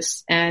did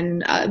this.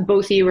 And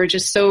both of you are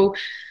just so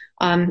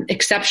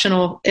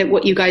exceptional at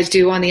what you guys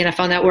do on the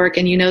NFL Network,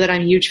 and that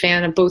I'm a huge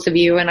fan of both of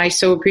you. And I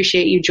so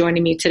appreciate you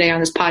joining me today on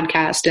this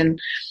podcast, and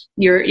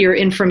your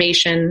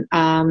information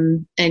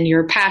and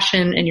your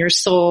passion and your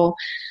soul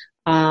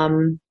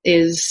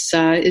is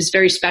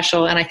very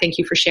special, and I thank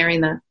you for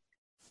sharing that.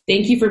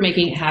 Thank you for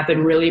making it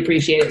happen. Really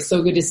appreciate it.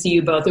 So good to see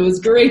you both. It was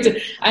great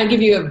I'll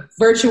give you a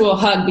virtual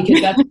hug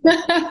because that's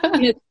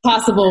the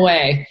possible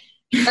way.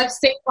 Let's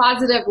stay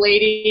positive,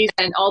 ladies,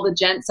 and all the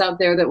gents out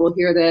there that will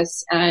hear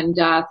this. And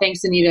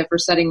thanks, Anita, for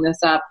setting this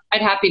up.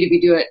 I'd happy to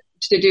do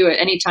it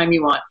anytime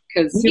you want.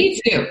 Me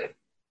too.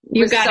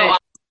 You got it. Awesome.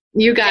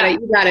 You got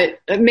it.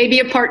 Maybe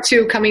a part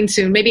 2 coming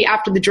soon. Maybe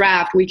after the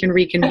draft we can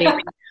reconvene.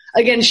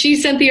 Again,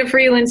 she's Cynthia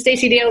Frelund,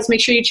 Stacey Dales. Make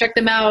sure you check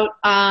them out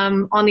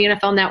on the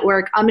NFL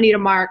Network. I'm Anita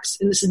Marks,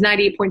 and this is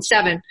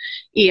 98.7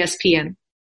 ESPN.